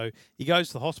something. Yep. So he goes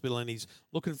to the hospital and he's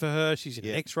looking for her. She's in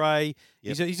Yep. X-ray.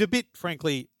 Yep. He's a bit,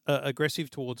 frankly, aggressive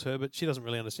towards her, but she doesn't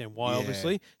really understand why. Yeah.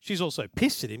 Obviously, she's also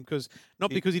pissed at him because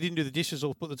because he didn't do the dishes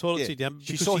or put the toilet Yeah. seat down.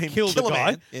 She because saw he him killed kill the a guy.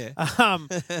 man.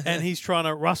 Yeah. And he's trying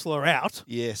to rustle her out.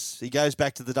 Yes. He goes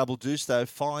back to the double deuce, though,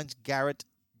 finds Garrett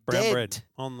Brown dead. bread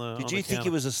on the. Did on you the think he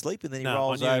counter. was asleep? And then he No,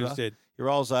 rolls I knew over. he was dead. He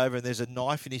rolls over, and there's a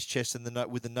knife in his chest, and the note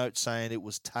with the note saying it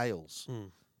was Tails. Hmm.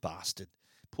 Bastard.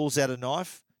 Pulls out a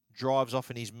knife, drives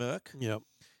off in his Merc. Yep.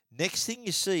 Next thing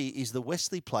you see is the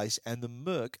Wesley place and the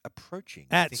Merc approaching.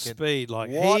 At Thinking, speed, like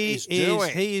what he is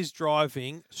doing? He is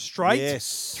driving straight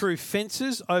Yes. through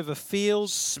fences, over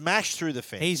fields. Smashed through the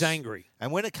fence. He's angry.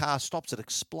 And when a car stops, it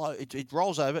explodes. It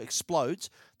rolls over, explodes.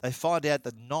 They find out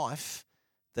the knife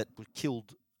that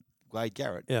killed Wade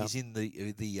Garrett Yeah. is in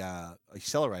the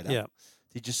accelerator. Yeah.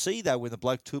 Did you see though when the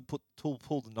bloke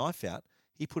pulled the knife out?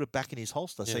 He put it back in his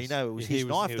holster, so you Yes. know it was He his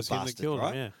was- knife, it the was him that bastard, killed him,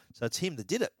 right? yeah. So it's him that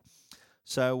did it.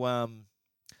 So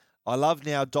I love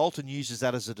now Dalton uses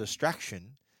that as a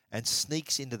distraction and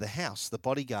sneaks into the house. The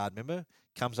bodyguard, remember,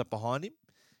 comes up behind him.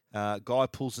 Guy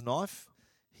pulls a knife.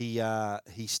 He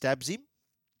stabs him.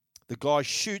 The guy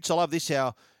shoots. I love this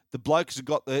how the bloke's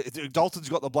got Dalton's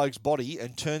got the bloke's body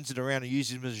and turns it around and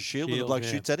uses him as a shield. And the Shield, bloke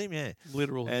yeah. shoots at him. Yeah,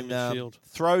 Literal and human shield.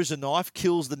 throws a knife,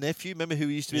 kills the nephew. Remember who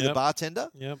used to be the Yep. bartender?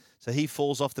 Yep. So he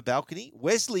falls off the balcony.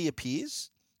 Wesley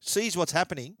appears, sees what's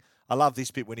happening. I love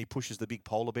this bit when he pushes the big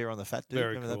polar bear on the fat dude.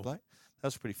 Very Remember cool. that bloke? That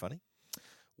was pretty funny.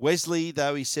 Wesley,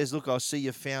 though, he says, look, I see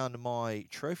you found my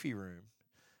trophy room.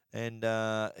 And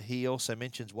he also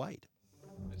mentions Wade.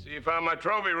 I see you found my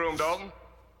trophy room, Dalton.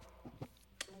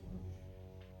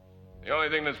 The only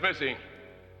thing that's missing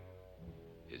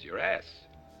is your ass.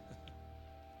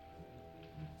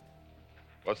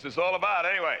 What's this all about,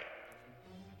 anyway?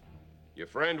 Your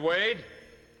friend Wade?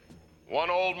 One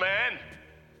old man?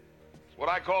 It's what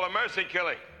I call a mercy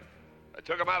killing. I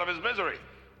took him out of his misery.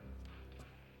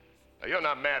 Now, you're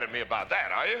not mad at me about that,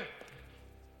 are you?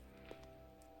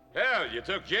 Hell, you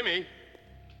took Jimmy.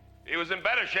 He was in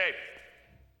better shape.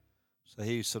 So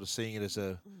he was sort of seeing it as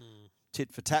a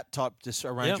tit for tat type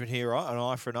arrangement here, right? An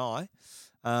eye for an eye.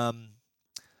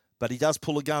 But he does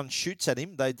pull a gun, shoots at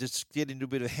him. They just get into a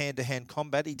bit of hand-to-hand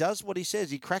combat. He does what he says.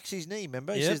 He cracks his knee,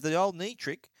 remember? He Yep. says the old knee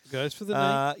trick. Goes for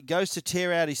the knee. Goes to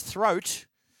tear out his throat.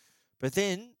 But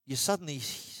then you suddenly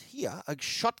hear a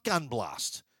shotgun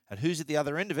blast. And who's at the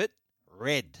other end of it?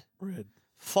 Red.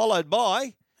 Followed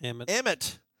by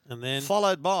Emmett. And then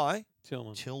followed by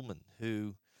Tillman,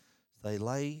 who they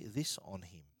lay this on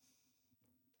him.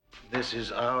 This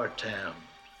is our town,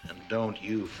 and don't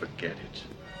you forget it.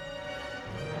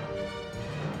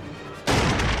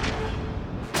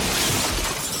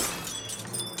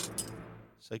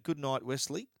 So good night,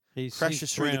 Wesley. He's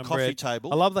Crashes through the brown coffee bread.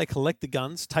 table. I love they collect the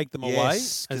guns, take them Yes, away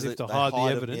 'cause as if to they hide the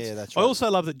hide 'em. evidence. Yeah, that's I right.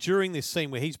 also love that during this scene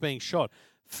where he's being shot,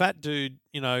 fat dude,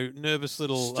 nervous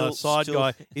little side Still-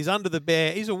 guy, he's under the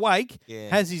bear, he's awake, Yeah.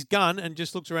 has his gun, and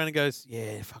just looks around and goes,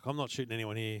 "Yeah, fuck, I'm not shooting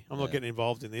anyone here. I'm not Yeah. getting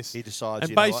involved in this." He decides, and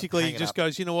you know what, basically hang it just up.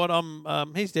 goes, "You know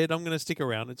what? He's dead. I'm going to stick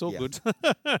around. It's all Yeah. good."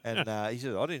 And he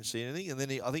said, I didn't see anything. And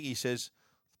then I think he says,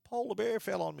 polar bear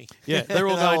fell on me. Yeah, they're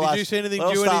all And going, they'll "Did you see anything?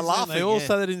 they'll Do you start anything?" laughing, They all yeah.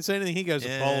 say they didn't see anything. He goes, "A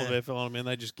polar Yeah. bear fell on me," and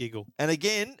they just giggle. And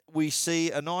again, we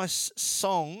see a nice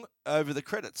song over the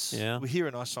credits. Yeah. We hear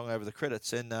a nice song over the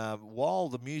credits. And while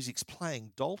the music's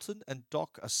playing, Dalton and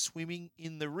Doc are swimming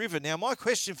in the river. Now, my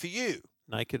question for you.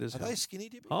 Naked as Are hell. they skinny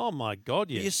dipping? Oh, my God,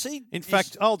 Do yeah. you see? In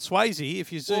fact, old Swayze,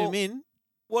 if you zoom Well, in.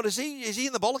 What is he? Is he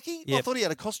in the bollocky? I Yep. thought he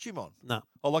had a costume on. No.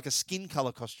 Or like a skin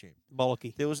colour costume.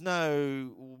 Bollocky. There was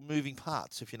no moving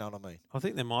parts, if you know what I mean. I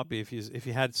think there might be if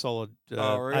you had solid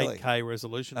Oh, really? 8K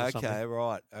resolution or something. Okay,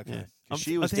 right. Okay. Yeah. 'Cause I'm-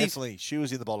 She was I think definitely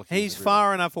in the bollocky. He's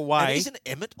far enough away. And isn't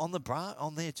Emmett on the bra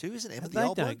on there too? Isn't Emmett They the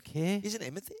old don't bloke? care. Isn't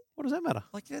Emmett there? What does that matter?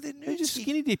 Like they're They're nude just skin.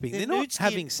 skinny dipping. They're not nude skin.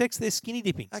 having sex. They're skinny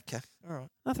dipping. Okay, all right.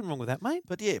 Nothing wrong with that, mate.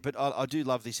 But yeah, but I do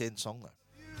love this end song though.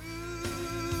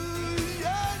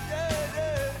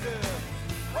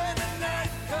 When the night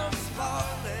comes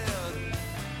falling,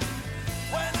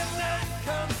 when the night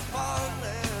comes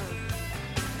falling,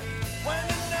 when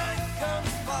the night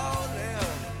comes falling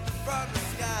from the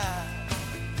sky.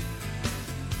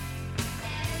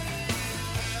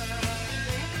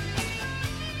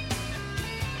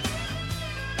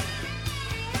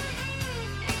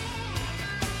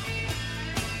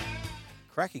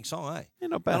 Cracking song, eh? Yeah,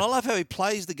 not bad. And I love how he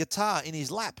plays the guitar in his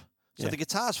lap. So Yeah. the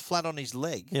guitar's flat on his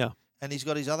leg. Yeah. And he's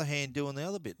got his other hand doing the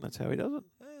other bit. That's how he does it.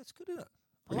 Yeah, it's good, isn't it?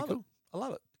 I Pretty love cool. it. I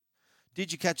love it.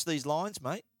 Did you catch these lines,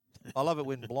 mate? I love it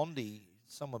when Blondie,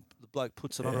 the bloke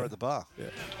puts it on her Yeah. at the bar.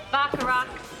 Baccarat.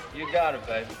 You got it,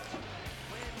 baby.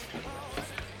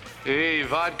 Hey,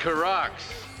 vodka rocks.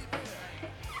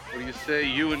 What do you say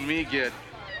you and me get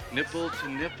nipple to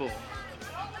nipple?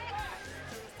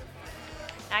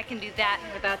 I can do that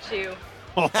without you.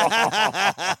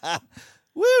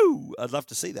 Woo! I'd love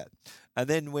to see that. And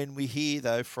then when we hear,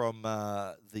 though, from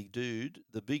the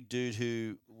big dude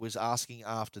who was asking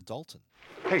after Dalton.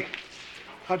 Hey,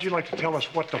 how'd you like to tell us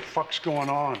what the fuck's going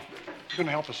on? You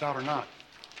gonna help us out or not?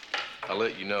 I'll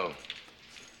let you know.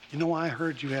 You know, I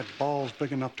heard you had balls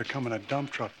big enough to come in a dump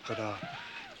truck, but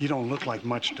you don't look like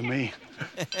much to me.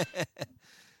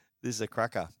 This is a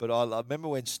cracker. But I remember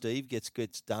when Steve gets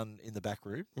done in the back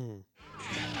room.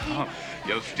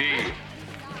 Yo, Steve.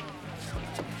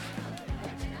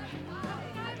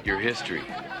 Your history.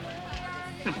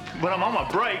 But I'm on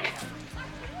my break.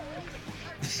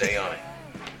 Stay on it.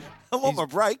 I'm on my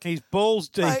break. He's balls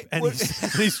deep, Mate, and what-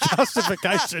 his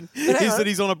justification is that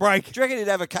he's on a break. Do you reckon he'd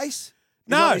have a case?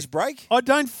 He's No, on his break? I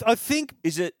don't. I think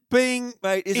Is it being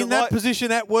Mate, is in it that like-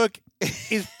 position at work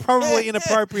is probably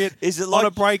inappropriate. Is it on like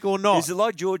a break or not? Is it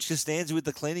like George Costanza with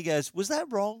the clean? He goes, "Was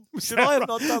that wrong? Should I have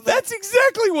not done that? That's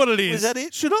exactly what it is. Was that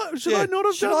it? Should I? Should I not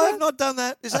have Should done I that? have not done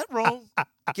that? Is that wrong?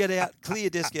 Get out. Clear your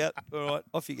desk out. All right,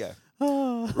 off you go.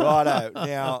 Righto.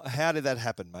 Now, how did that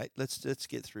happen, mate? Let's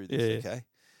get through this, Yeah.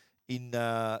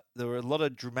 okay? There were a lot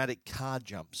of dramatic car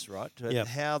jumps, right? Yep.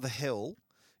 How the hell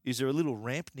is there a little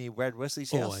ramp near Brad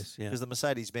Wesley's house? Always, yeah. Because the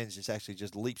Mercedes-Benz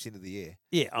just leaps into the air.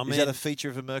 Yeah, I mean, is that a feature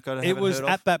of a Merc I it haven't was heard of?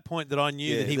 at that point that I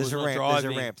knew that he there's was a not ramp, driving.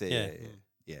 There's a ramp there.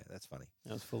 Yeah, that's funny.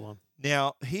 That was full on.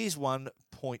 Now, here's one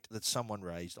point that someone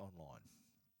raised online.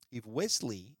 If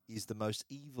Wesley is the most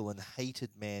evil and hated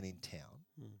man in town,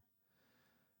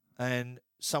 and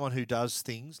someone who does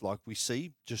things like we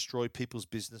see, destroy people's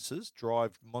businesses,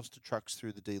 drive monster trucks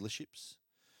through the dealerships,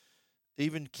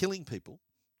 even killing people,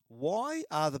 why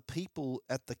are the people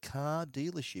at the car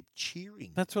dealership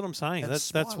cheering? That's what I'm saying. and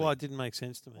That's why smiling? it didn't make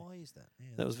sense to me. Why is that? Yeah,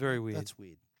 That was very weird. That's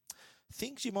weird.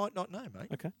 Things you might not know, mate.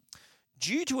 Okay.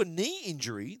 Due to a knee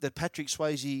injury that Patrick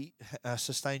Swayze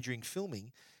sustained during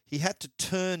filming, he had to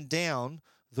turn down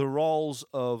the roles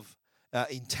of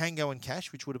in Tango and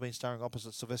Cash, which would have been starring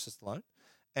opposite Sylvester Stallone,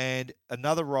 and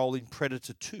another role in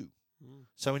Predator 2.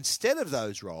 So instead of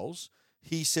those roles,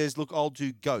 he says, "Look, I'll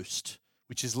do Ghost,"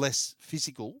 which is less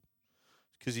physical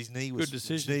because his knee was Good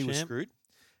decision, his knee was champ. screwed,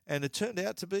 and it turned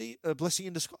out to be a blessing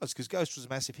in disguise because Ghost was a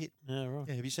massive hit. Yeah, right.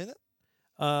 Yeah, have you seen that?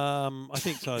 I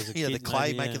think so. As a Yeah, kid, the clay,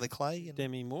 maybe, making the clay. And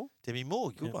Demi Moore. Demi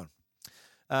Moore, good Yep. one.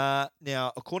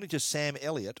 Now, according to Sam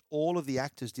Elliott, all of the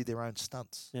actors did their own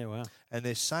stunts. Yeah, wow. And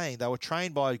they're saying they were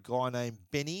trained by a guy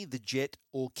named Benny the Jet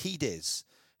Orquides.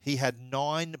 He had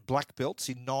 9 black belts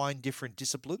in 9 different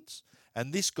disciplines.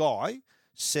 And this guy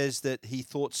says that he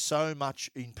thought so much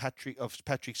in Patrick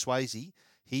Swayze,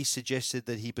 he suggested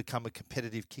that he become a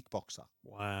competitive kickboxer.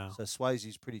 Wow. So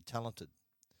Swayze's pretty talented.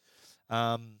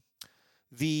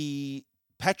 The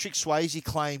Patrick Swayze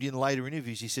claimed in later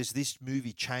interviews, he says this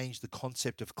movie changed the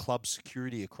concept of club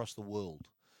security across the world.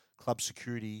 Club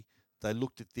security, they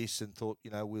looked at this and thought,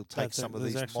 we'll take some of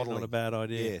that's these actually modeling. not a bad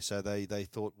idea. Yeah, so they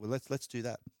thought, well, let's do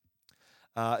that.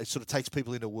 It sort of takes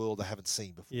people into a world they haven't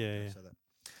seen before. Yeah, yeah.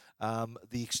 So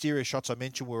the exterior shots I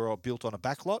mentioned were built on a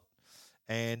backlot,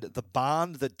 and the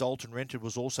barn that Dalton rented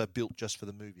was also built just for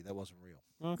the movie. That wasn't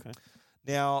real. Okay.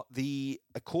 Now,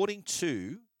 according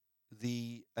to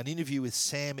an interview with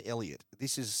Sam Elliott,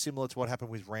 this is similar to what happened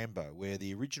with Rambo, where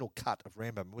the original cut of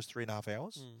Rambo was 3.5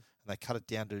 hours, and they cut it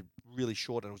down to really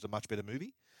short, and it was a much better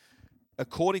movie.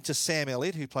 According to Sam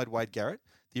Elliott, who played Wade Garrett,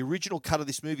 the original cut of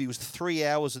this movie was 3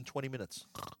 hours and 20 minutes.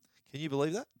 Can you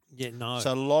believe that? Yeah, no.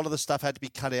 So a lot of the stuff had to be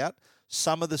cut out.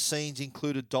 Some of the scenes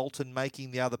included Dalton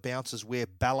making the other bouncers wear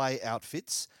ballet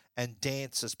outfits and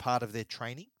dance as part of their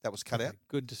training. That was cut out.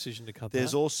 Good decision to cut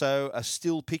There's that. also a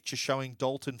still picture showing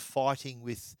Dalton fighting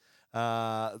with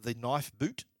the knife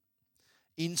boot.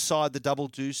 Inside the double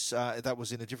deuce, that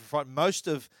was in a different fight. Most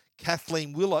of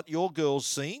Kathleen Willott, your girl's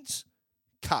scenes,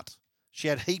 cut. She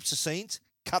had heaps of scenes,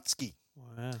 cut-ski.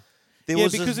 Wow. There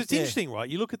was because it's interesting, right?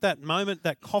 You look at that moment,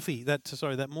 that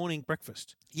morning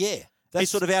breakfast. Yeah. That's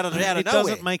sort of out of nowhere. It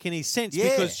doesn't make any sense Yeah.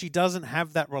 because she doesn't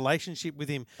have that relationship with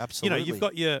him. Absolutely. You've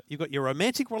got your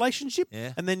romantic relationship,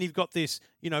 Yeah. and then you've got this,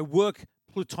 work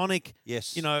platonic,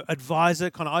 Yes. advisor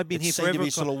kind of. I've been It here seemed to forever. be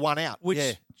sort of one out. which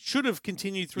Yeah. should have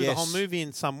continued through the whole Yes. movie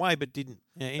in some way, but didn't.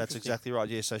 Yeah, That's interesting. exactly right.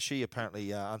 Yeah, so she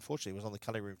apparently, unfortunately, was on the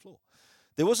cutting room floor.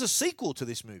 There was a sequel to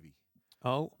this movie.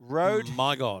 Oh,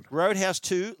 my God. Roadhouse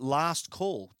 2, Last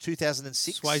Call,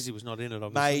 2006. Swayze was not in it,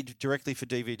 obviously. Made directly for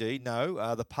DVD.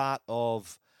 No, the part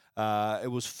of,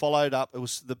 it was followed up, it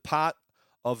was the part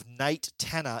of Nate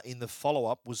Tanner in the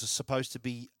follow-up was supposed to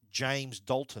be James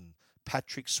Dalton,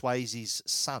 Patrick Swayze's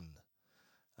son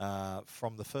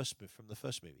from the first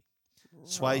movie.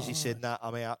 Swayze said, "Nah,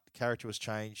 I'm out. The character was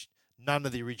changed. None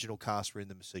of the original cast were in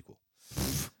the sequel."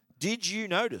 Did you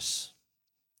notice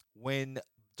when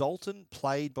Dalton,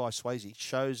 played by Swayze,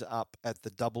 shows up at the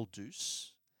Double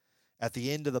Deuce at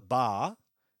the end of the bar?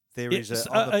 There is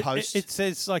on the post. It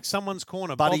says like someone's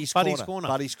corner. Buddy's Buddy's corner.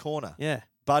 Buddy's corner. Yeah.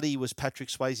 Buddy was Patrick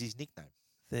Swayze's nickname.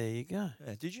 There you go.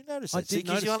 Yeah, did you notice I that? did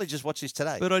Because you notice. only just watched this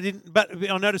today. But I didn't. But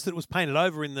I noticed that it was painted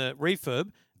over in the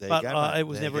refurb. There but you go, mate. it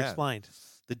was There you never go. explained.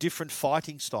 The different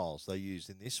fighting styles they used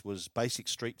in this was basic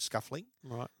street scuffling,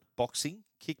 Right. boxing,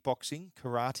 kickboxing,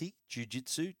 karate,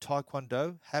 jiu-jitsu,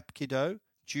 taekwondo, hapkido,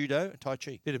 judo, and tai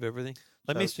chi. Bit of everything.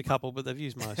 They So- missed a couple, but they've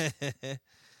used most.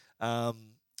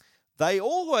 They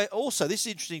also, this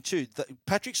is interesting too.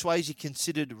 Patrick Swayze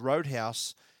considered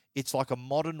Roadhouse. It's like a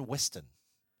modern western.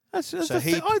 I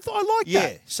like Yeah,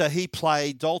 that. so he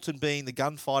played Dalton being the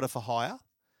gunfighter for hire,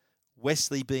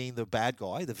 Wesley being the bad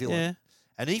guy, the villain, Yeah.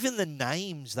 and even the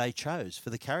names they chose for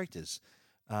the characters.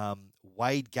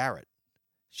 Wade Garrett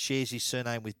shares his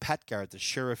surname with Pat Garrett, the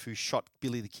sheriff who shot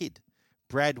Billy the Kid.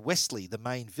 Brad Wesley, the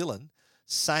main villain,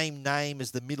 same name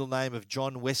as the middle name of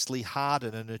John Wesley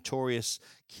Hardin, a notorious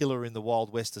killer in the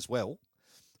Wild West as well.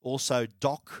 Also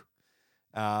Doc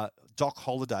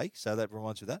Holliday, so that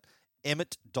reminds me of that.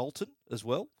 Emmett Dalton as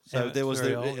well. So Emmett's there was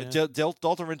very the old, yeah.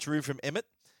 Dalton rents a room from Emmett.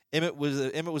 Emmett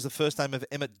was the first name of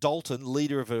Emmett Dalton,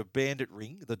 leader of a bandit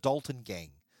ring, the Dalton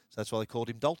Gang. So that's why they called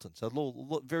him Dalton. So a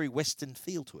little very Western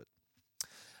feel to it.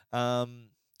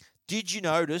 Did you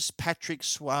notice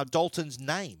Dalton's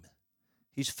name?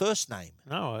 His first name.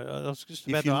 No, I was just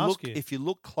about to ask you. If you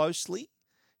look closely,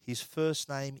 his first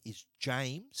name is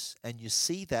James, and you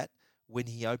see that when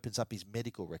he opens up his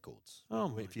medical records. Oh,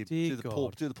 my if you dear do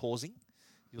God. do the pausing,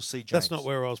 you'll see James. That's not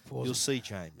where I was pausing. You'll see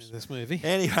James. In this movie.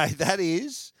 Anyway, that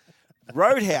is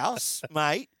Roadhouse,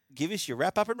 mate. Give us your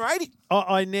wrap up and rating.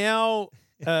 I now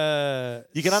You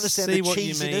can understand see the what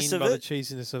you cheesiness mean of by it. the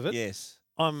cheesiness of it. Yes.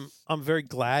 I'm very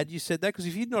glad you said that, because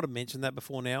if you'd not have mentioned that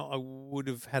before now, I would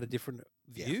have had a different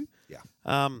view. Yeah.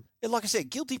 Yeah, Like I said,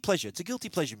 guilty pleasure. It's a guilty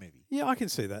pleasure movie. Yeah, I can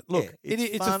see that. Look, Yeah,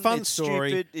 it's a fun it's story.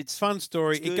 stupid, It's fun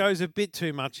story. it's It good. goes a bit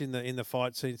too much in the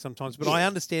fight scene sometimes, but Yeah. I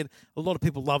understand a lot of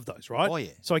people love those, right? Oh,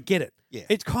 yeah. So I get it. Yeah.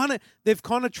 It's they've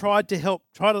kind of tried to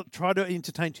try to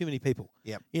entertain too many people.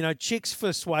 Yep. You know, chicks for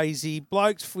Swayze,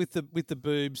 blokes with the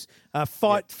boobs,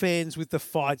 fight fans with the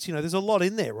fights. You know, there's a lot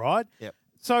in there, right? Yep.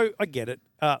 So I get it.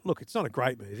 Look, it's not a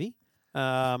great movie.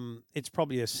 It's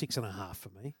probably a 6.5 for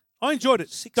me. I enjoyed it.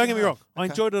 Don't get me wrong. I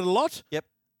enjoyed it a lot. Yep.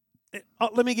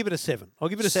 Let me give it a 7. I'll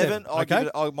give it a 7. I'll okay.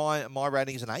 give it, my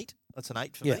rating is an 8. That's an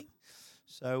 8 for Yeah. me.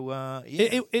 So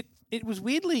yeah, It was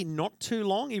weirdly not too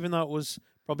long, even though it was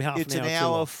probably half it's an hour. an too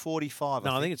hour long. 45.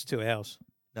 No, I think it's 2 hours.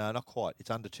 No, not quite. It's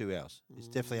under 2 hours. It's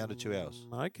definitely under 2 hours.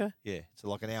 Okay. Yeah, it's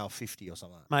like an hour 50 or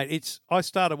something. Mate, I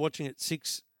started watching it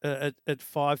at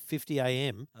 5:50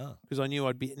 a.m. Oh. because I knew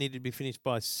needed to be finished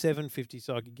by 7:50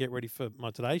 so I could get ready for my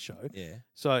Today Show. Yeah.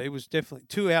 So it was definitely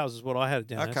 2 hours is what I had it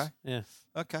down as. Okay. Yeah.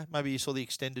 Okay, maybe you saw the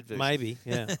extended version. Maybe.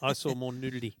 Yeah. I saw more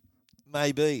nudity.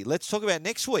 Maybe. Let's talk about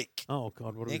next week. Oh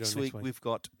God, what are Next we week doing next week? we've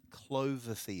got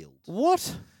Cloverfield.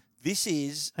 What? This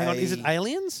is Hang on, is it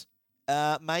aliens?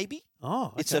 Maybe. Oh,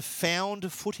 okay. It's a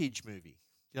found footage movie.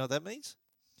 You know what that means?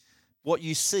 What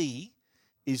you see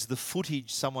is the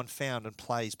footage someone found and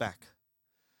plays back.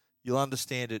 You'll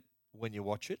understand it when you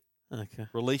watch it. Okay.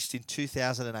 Released in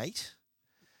 2008.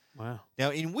 Wow. Now,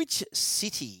 in which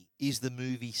city is the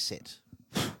movie set?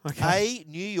 Okay. A,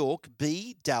 New York.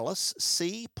 B, Dallas.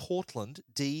 C, Portland.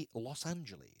 D, Los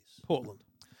Angeles. Portland.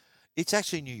 It's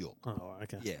actually New York. Oh,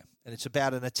 okay. Yeah. And it's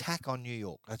about an attack on New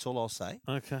York. That's all I'll say.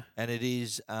 Okay. And it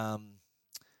is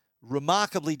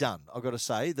remarkably done, I've got to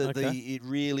say. Okay. It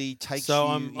really takes So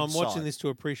you I'm inside. watching this to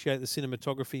appreciate the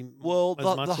cinematography Well, as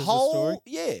much the as whole, the story.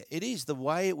 yeah, it is. The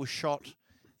way it was shot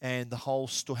and the whole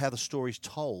how the story's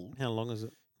told. How long is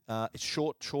it? It's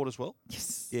short as well.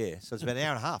 Yes. Yeah, so it's about an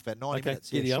hour and a half, about 90 Okay, minutes.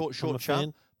 giddy Yeah, up. short I'm a chunk.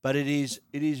 fan. But it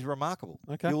is remarkable.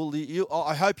 Okay.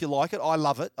 I hope you like it. I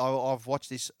love it. I've watched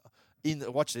this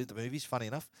watched it at the movies. Funny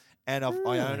enough, and I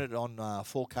own it on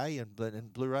 4K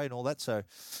and Blu-ray and all that. So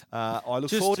I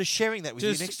look forward to sharing that with you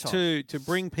next time. To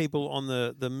bring people on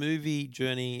the movie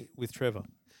journey with Trevor.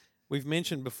 We've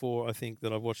mentioned before, I think,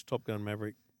 that I've watched Top Gun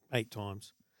Maverick 8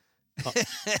 times.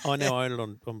 I now own it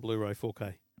on Blu-ray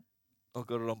 4K. I've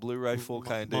got it on Blu-ray,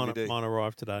 4K, and DVD. Mine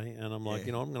arrived today, and I'm like,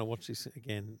 Yeah. I'm going to watch this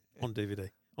again on DVD,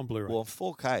 on Bluray. Well, on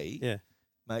 4K, Yeah.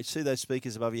 mate, see those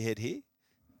speakers above your head here?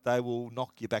 they will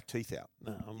knock your back teeth out.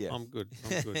 No, I'm good. I'm good.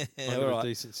 Yeah, I've got all a right.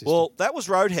 decent system. Well, that was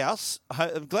Roadhouse.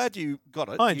 I'm glad you got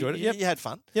it. I enjoyed it, You yep. had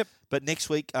fun. Yep. But next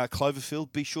week,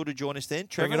 Cloverfield, be sure to join us then. Bring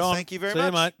Trevor, it on. thank you very See much.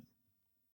 you, mate.